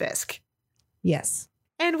 Mrs. Fisk. Yes.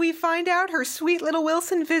 And we find out her sweet little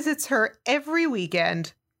Wilson visits her every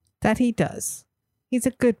weekend. That he does. He's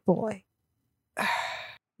a good boy.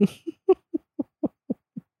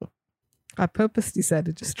 I purposely said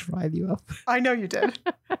it just to rile you up. I know you did.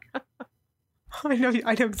 I know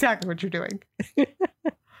exactly what you're doing.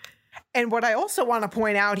 And what I also want to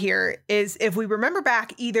point out here is if we remember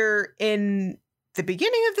back either in the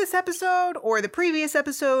beginning of this episode or the previous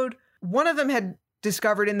episode, one of them had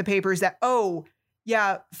discovered in the papers that, oh,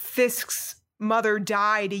 yeah, Fisk's mother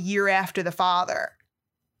died a year after the father.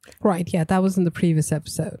 Right, yeah, that was in the previous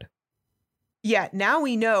episode. Yeah, now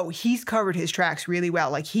we know he's covered his tracks really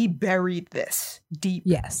well. Like, he buried this deep.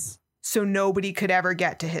 Yes. So nobody could ever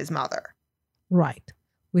get to his mother. Right.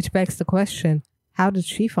 Which begs the question, how did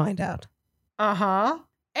she find out? Uh-huh.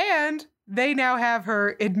 And they now have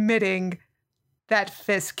her admitting that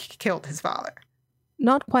Fisk killed his father.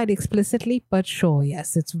 Not quite explicitly, but sure,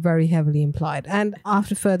 yes, it's very heavily implied. And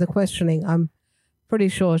after further questioning, I'm pretty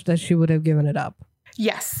sure that she would have given it up.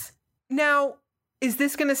 Yes. Now, is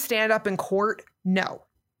this going to stand up in court? No.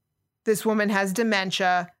 This woman has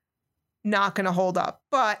dementia, not going to hold up.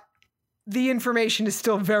 But the information is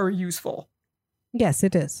still very useful. Yes,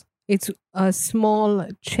 it is. It's a small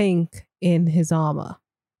chink in his armor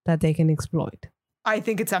that they can exploit. I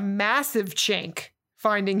think it's a massive chink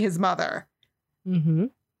finding his mother. Mm-hmm.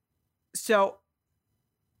 So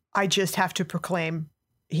I just have to proclaim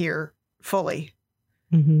here fully.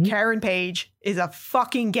 Mm-hmm. Karen Page is a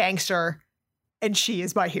fucking gangster and she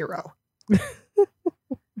is my hero.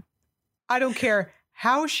 I don't care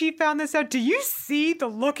how she found this out. Do you see the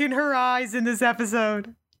look in her eyes in this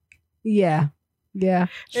episode? Yeah. Yeah.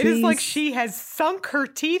 It is like she has sunk her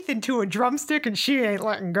teeth into a drumstick and she ain't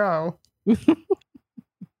letting go.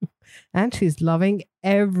 And she's loving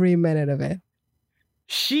every minute of it.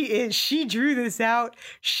 She is. She drew this out.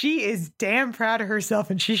 She is damn proud of herself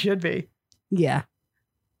and she should be. Yeah.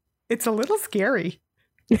 It's a little scary.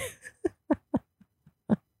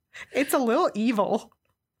 It's a little evil.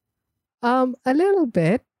 A little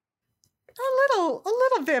bit. A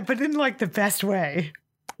little bit, but in like the best way.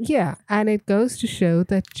 Yeah, and it goes to show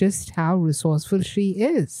that just how resourceful she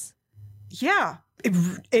is. Yeah,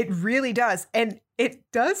 it really does. And it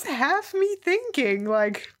does have me thinking,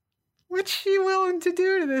 like, what's she willing to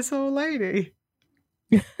do to this old lady?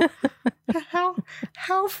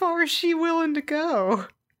 How far is she willing to go?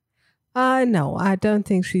 No, I don't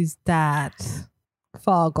think she's that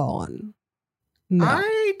far gone. No.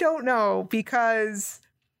 I don't know, because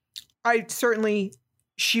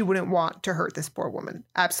she wouldn't want to hurt this poor woman.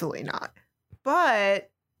 Absolutely not. But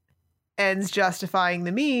ends justifying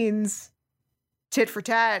the means. Tit for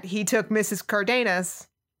tat, he took Mrs. Cardenas.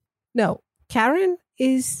 No, Karen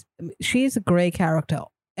she is a gray character.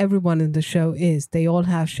 Everyone in the show is. They all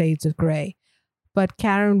have shades of gray. But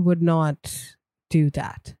Karen would not do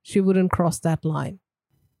that. She wouldn't cross that line.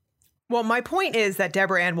 Well, my point is that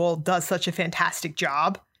Deborah Ann Woll does such a fantastic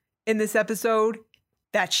job in this episode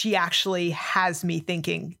that she actually has me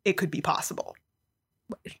thinking it could be possible.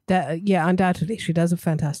 Yeah, undoubtedly. She does a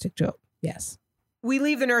fantastic job. Yes. We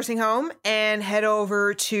leave the nursing home and head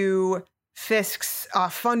over to Fisk's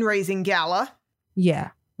fundraising gala. Yeah,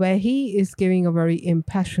 where he is giving a very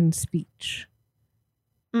impassioned speech.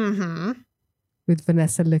 Mm-hmm. With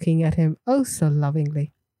Vanessa looking at him oh so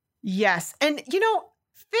lovingly. Yes. And,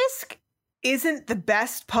 Fisk isn't the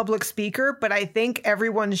best public speaker, but I think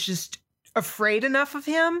everyone's just afraid enough of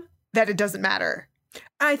him that it doesn't matter.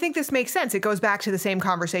 I think this makes sense. It goes back to the same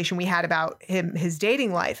conversation we had about his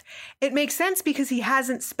dating life. It makes sense because he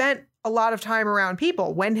hasn't spent a lot of time around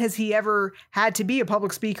people. When has he ever had to be a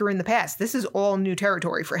public speaker in the past? This is all new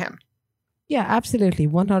territory for him. Yeah, absolutely.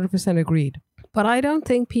 100% agreed. But I don't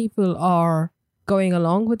think people are going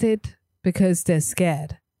along with it because they're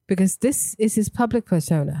scared. Because this is his public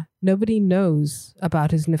persona. Nobody knows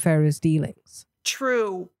about his nefarious dealings.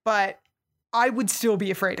 True, but I would still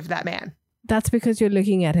be afraid of that man. That's because you're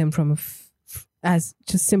looking at him from as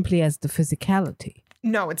just simply as the physicality.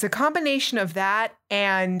 No, it's a combination of that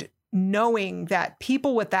and knowing that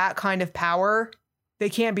people with that kind of power, they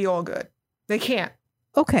can't be all good. They can't.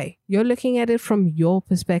 Okay, you're looking at it from your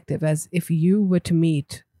perspective as if you were to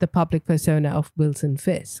meet the public persona of Wilson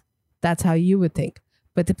Fisk. That's how you would think.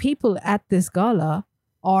 But the people at this gala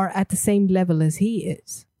are at the same level as he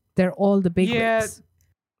is. They're all the bigwigs.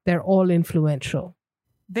 They're all influential.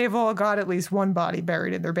 They've all got at least one body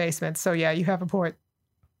buried in their basement. So yeah, you have a point.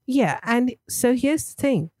 Yeah, and so here's the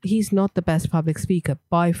thing. He's not the best public speaker.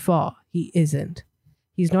 By far, he isn't.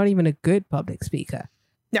 He's not even a good public speaker.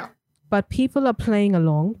 No. But people are playing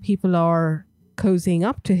along. People are cozying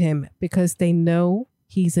up to him because they know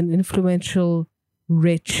he's an influential,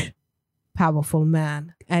 rich, powerful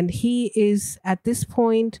man. And he is, at this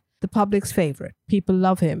point, the public's favorite. People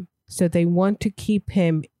love him. So they want to keep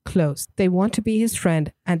him close. They want to be his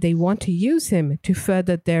friend, and they want to use him to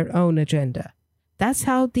further their own agenda. That's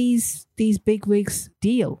how these bigwigs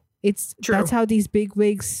deal. That's how these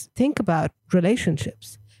bigwigs think about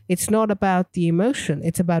relationships. It's not about the emotion.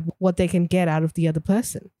 It's about what they can get out of the other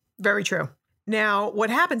person. Very true. Now, what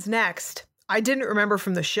happens next, I didn't remember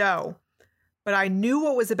from the show, but I knew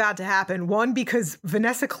what was about to happen. One, because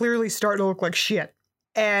Vanessa clearly started to look like shit.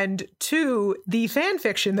 And two, the fan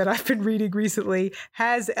fiction that I've been reading recently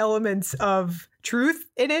has elements of truth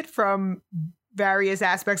in it from various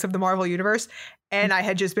aspects of the Marvel Universe. And I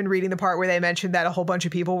had just been reading the part where they mentioned that a whole bunch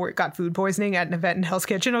of people got food poisoning at an event in Hell's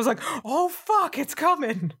Kitchen. I was like, oh, fuck, it's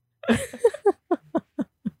coming.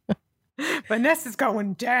 Vanessa's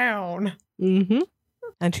going down. Mm-hmm.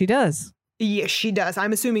 And she does. Yes, she does.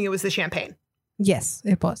 I'm assuming it was the champagne. Yes,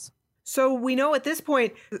 it was. So we know at this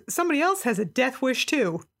point, somebody else has a death wish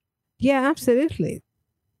too. Yeah, absolutely.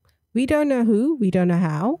 We don't know who. We don't know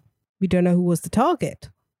how. We don't know who was the target.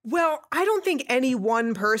 Well, I don't think any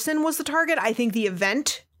one person was the target. I think the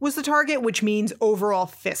event was the target, which means overall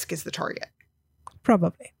Fisk is the target.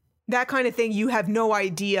 Probably. That kind of thing, you have no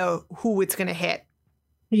idea who it's going to hit.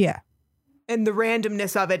 Yeah. And the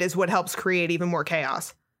randomness of it is what helps create even more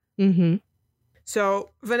chaos. Mm-hmm. So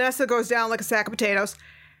Vanessa goes down like a sack of potatoes,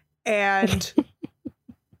 and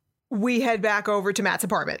we head back over to Matt's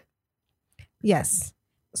apartment. Yes.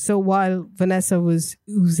 So while Vanessa was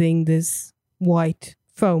oozing this white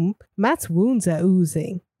foam, Matt's wounds are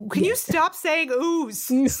oozing. Can you stop saying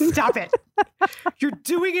ooze? Stop it. You're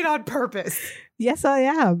doing it on purpose. Yes, I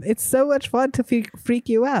am. It's so much fun to freak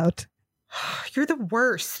you out. You're the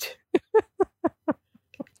worst.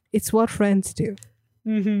 It's what friends do.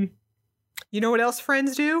 Mm-hmm. You know what else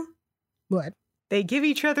friends do? What? They give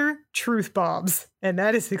each other truth bombs. And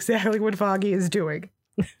that is exactly what Foggy is doing.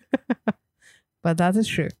 But that is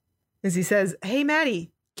true. As he says, hey,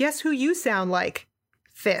 Maddie, guess who you sound like?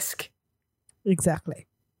 Fisk. Exactly.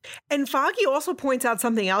 And Foggy also points out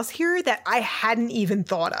something else here that I hadn't even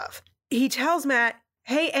thought of. He tells Matt,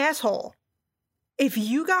 hey, asshole, if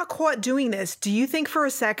you got caught doing this, do you think for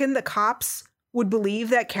a second the cops would believe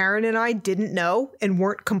that Karen and I didn't know and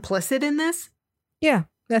weren't complicit in this? Yeah,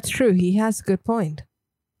 that's true. He has a good point.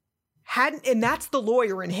 And that's the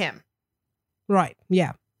lawyer in him. Right,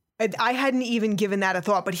 yeah. I hadn't even given that a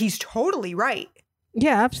thought, but he's totally right.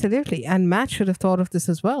 Yeah, absolutely. And Matt should have thought of this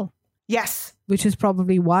as well. Yes. Which is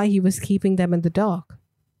probably why he was keeping them in the dark.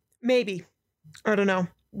 Maybe. I don't know.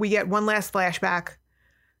 We get one last flashback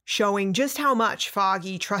showing just how much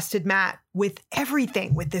Foggy trusted Matt with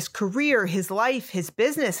everything, with his career, his life, his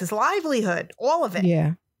business, his livelihood, all of it.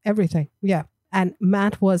 Yeah, everything. Yeah. And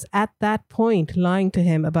Matt was at that point lying to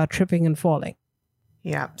him about tripping and falling.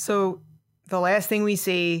 Yeah. So the last thing we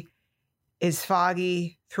see is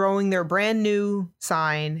Foggy throwing their brand new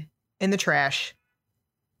sign in the trash,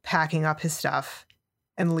 packing up his stuff,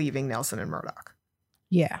 and leaving Nelson and Murdoch.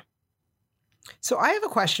 Yeah. So I have a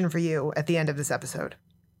question for you at the end of this episode.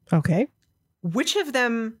 Okay. Which of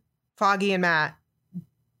them, Foggy and Matt,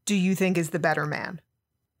 do you think is the better man?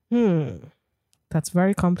 That's a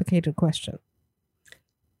very complicated question.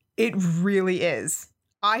 It really is.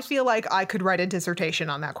 I feel like I could write a dissertation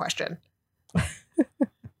on that question.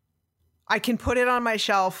 I can put it on my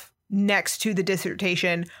shelf next to the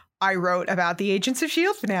dissertation I wrote about the Agents of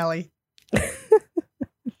S.H.I.E.L.D. finale.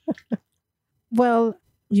 Well,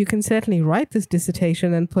 you can certainly write this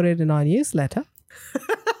dissertation and put it in our newsletter.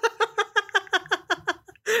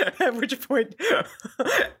 At which point,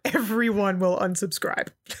 everyone will unsubscribe.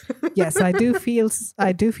 Yes, I do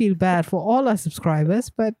feel bad for all our subscribers,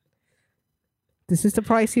 but this is the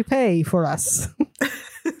price you pay for us.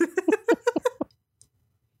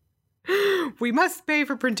 We must pay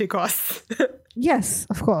for printing costs. Yes,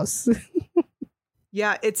 of course.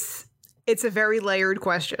 Yeah, it's a very layered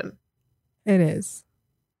question. It is.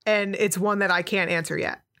 And it's one that I can't answer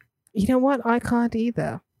yet. You know what? I can't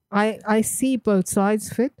either. I see both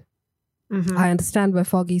sides of it. Mm-hmm. I understand where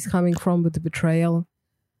Foggy's coming from with the betrayal.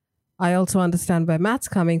 I also understand where Matt's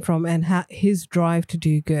coming from and his drive to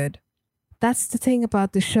do good. That's the thing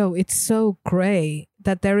about the show. It's so gray.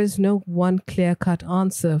 that there is no one clear-cut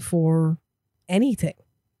answer for anything.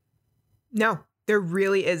 No, there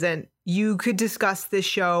really isn't. You could discuss this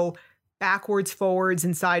show backwards, forwards,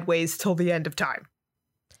 and sideways till the end of time.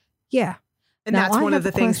 Yeah. And now, that's one of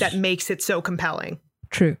the things that makes it so compelling.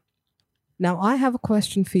 True. Now, I have a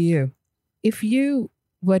question for you. If you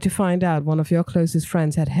were to find out one of your closest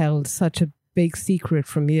friends had held such a big secret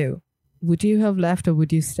from you, would you have left or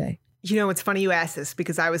would you stay? You know, it's funny you ask this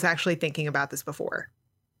because I was actually thinking about this before.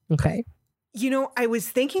 Okay. You know, I was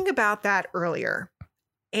thinking about that earlier.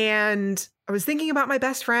 And I was thinking about my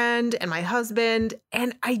best friend and my husband,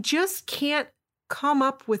 and I just can't come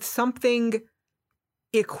up with something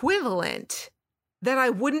equivalent that I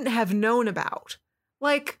wouldn't have known about.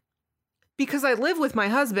 Like, because I live with my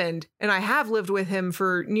husband and I have lived with him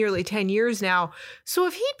for nearly 10 years now. So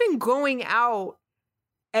if he'd been going out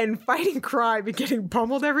and fighting crime and getting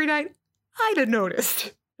pummeled every night, I'd have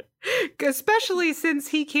noticed. Especially since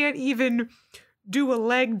he can't even do a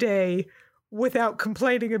leg day without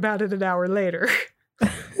complaining about it an hour later.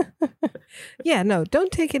 Yeah, no,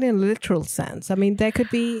 don't take it in a literal sense. I mean, there could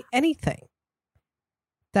be anything.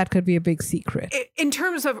 That could be a big secret. In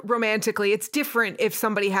terms of romantically, it's different if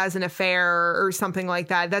somebody has an affair or something like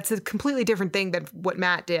that. That's a completely different thing than what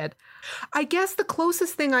Matt did. I guess the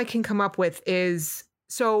closest thing I can come up with is,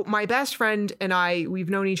 so my best friend and I, we've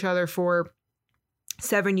known each other for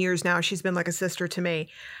 7 years now. She's been like a sister to me.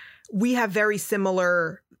 We have very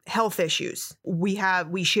similar health issues. We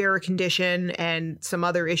share a condition and some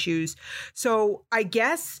other issues. So I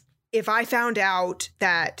guess if I found out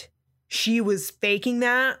that she was faking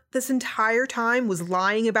that this entire time, was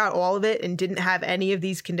lying about all of it and didn't have any of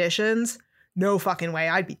these conditions, no fucking way.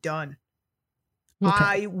 I'd be done. Okay.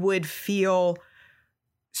 I would feel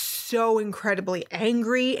so incredibly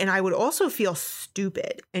angry, and I would also feel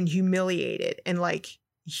stupid and humiliated and like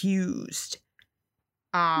used.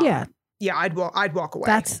 Yeah, I'd walk away.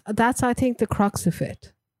 That's I think the crux of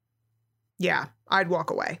it. Yeah, I'd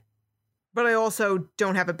walk away. But I also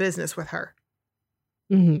don't have a business with her.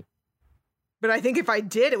 Mm-hmm. But I think if I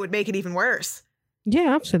did, it would make it even worse.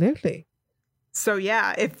 Yeah, absolutely. So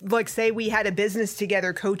yeah, if like say we had a business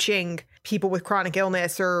together coaching people with chronic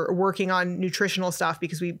illness or working on nutritional stuff,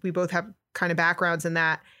 because we both have kind of backgrounds in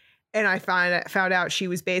that, and I found out she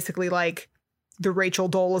was basically like the Rachel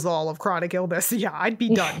Dolezal of chronic illness, yeah, I'd be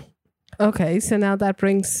done. Okay, so now that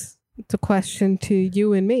brings the question to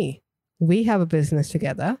you and me. We have a business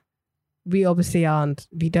together. We obviously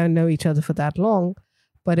we don't know each other for that long,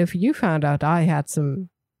 but if you found out I had some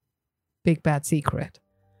big bad secret,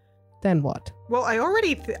 then what? Well, I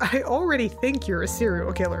already think you're a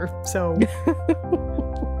serial killer, so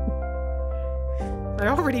I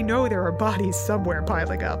already know there are bodies somewhere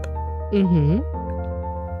piling up. Mm-hmm.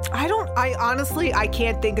 I honestly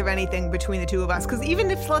can't think of anything between the two of us, because even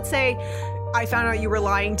if, let's say, I found out you were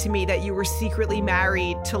lying to me that you were secretly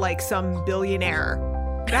married to like some billionaire,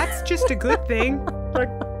 that's just a good thing. Like,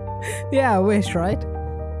 yeah, I wish, right?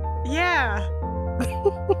 Yeah.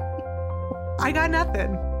 I got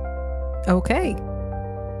nothing. Okay.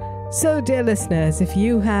 So, dear listeners, if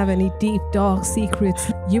you have any deep, dark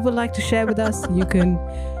secrets you would like to share with us, you can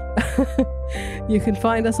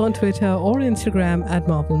find us on Twitter or Instagram at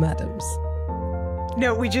Marvel Madams.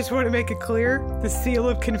 No, we just want to make it clear, the seal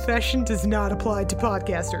of confession does not apply to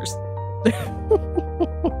podcasters.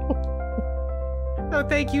 So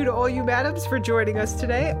thank you to all you madams for joining us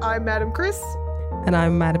today. I'm Madam Chris. And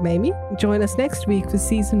I'm Madam Amy. Join us next week for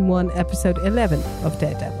Season 1, Episode 11 of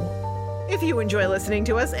Daredevil. If you enjoy listening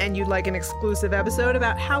to us and you'd like an exclusive episode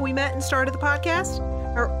about how we met and started the podcast,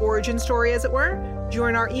 our origin story as it were,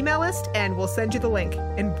 join our email list and we'll send you the link.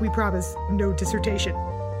 And we promise no dissertation.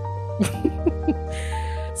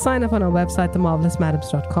 Sign up on our website,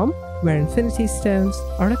 themarvelousmadams.com, where Infinity Stones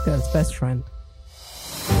are a girl's best friend.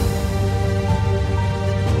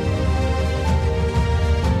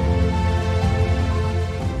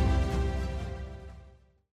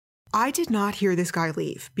 I did not hear this guy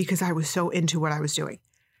leave because I was so into what I was doing.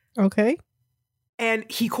 Okay. And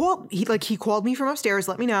he called me from upstairs,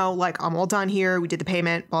 let me know, like, I'm all done here. We did the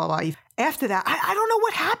payment, blah, blah, blah. After that, I don't know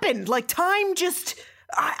what happened. Like, time just,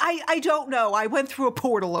 I don't know. I went through a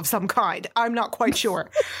portal of some kind. I'm not quite sure.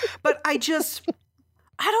 But I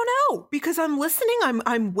don't know, because I'm listening.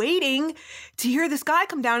 I'm waiting to hear this guy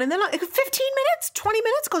come down. And then like 15 minutes, 20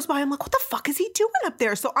 minutes goes by. I'm like, what the fuck is he doing up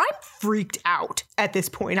there? So I'm freaked out at this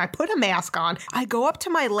point. I put a mask on. I go up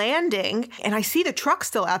to my landing and I see the truck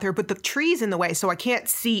still out there, but the tree's in the way. So I can't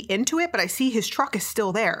see into it, but I see his truck is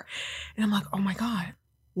still there. And I'm like, oh my God,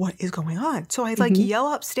 what is going on? So I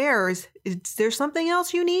yell upstairs, is there something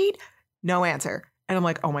else you need? No answer. And I'm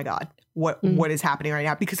like, oh my God, what is happening right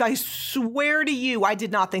now? Because I swear to you, I did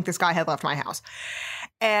not think this guy had left my house.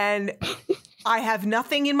 And I have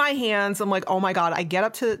nothing in my hands. I'm like, oh my God. I get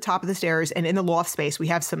up to the top of the stairs, and in the loft space, we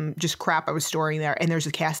have some just crap I was storing there. And there's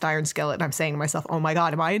a cast iron skillet. And I'm saying to myself, oh my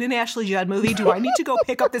God, am I in an Ashley Judd movie? Do I need to go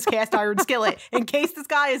pick up this cast iron skillet in case this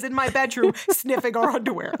guy is in my bedroom sniffing our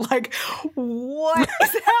underwear? Like, what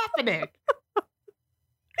is happening?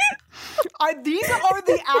 These are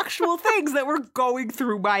the actual things that were going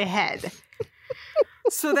through my head.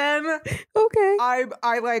 So then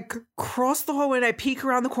I like cross the hallway and I peek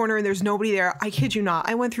around the corner and there's nobody there. I kid you not.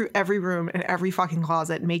 I went through every room and every fucking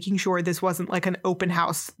closet, making sure this wasn't like an open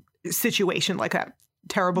house situation, like a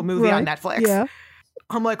terrible movie on Netflix. Yeah.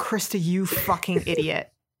 I'm like, Krista, you fucking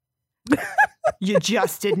idiot. You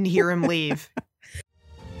just didn't hear him leave.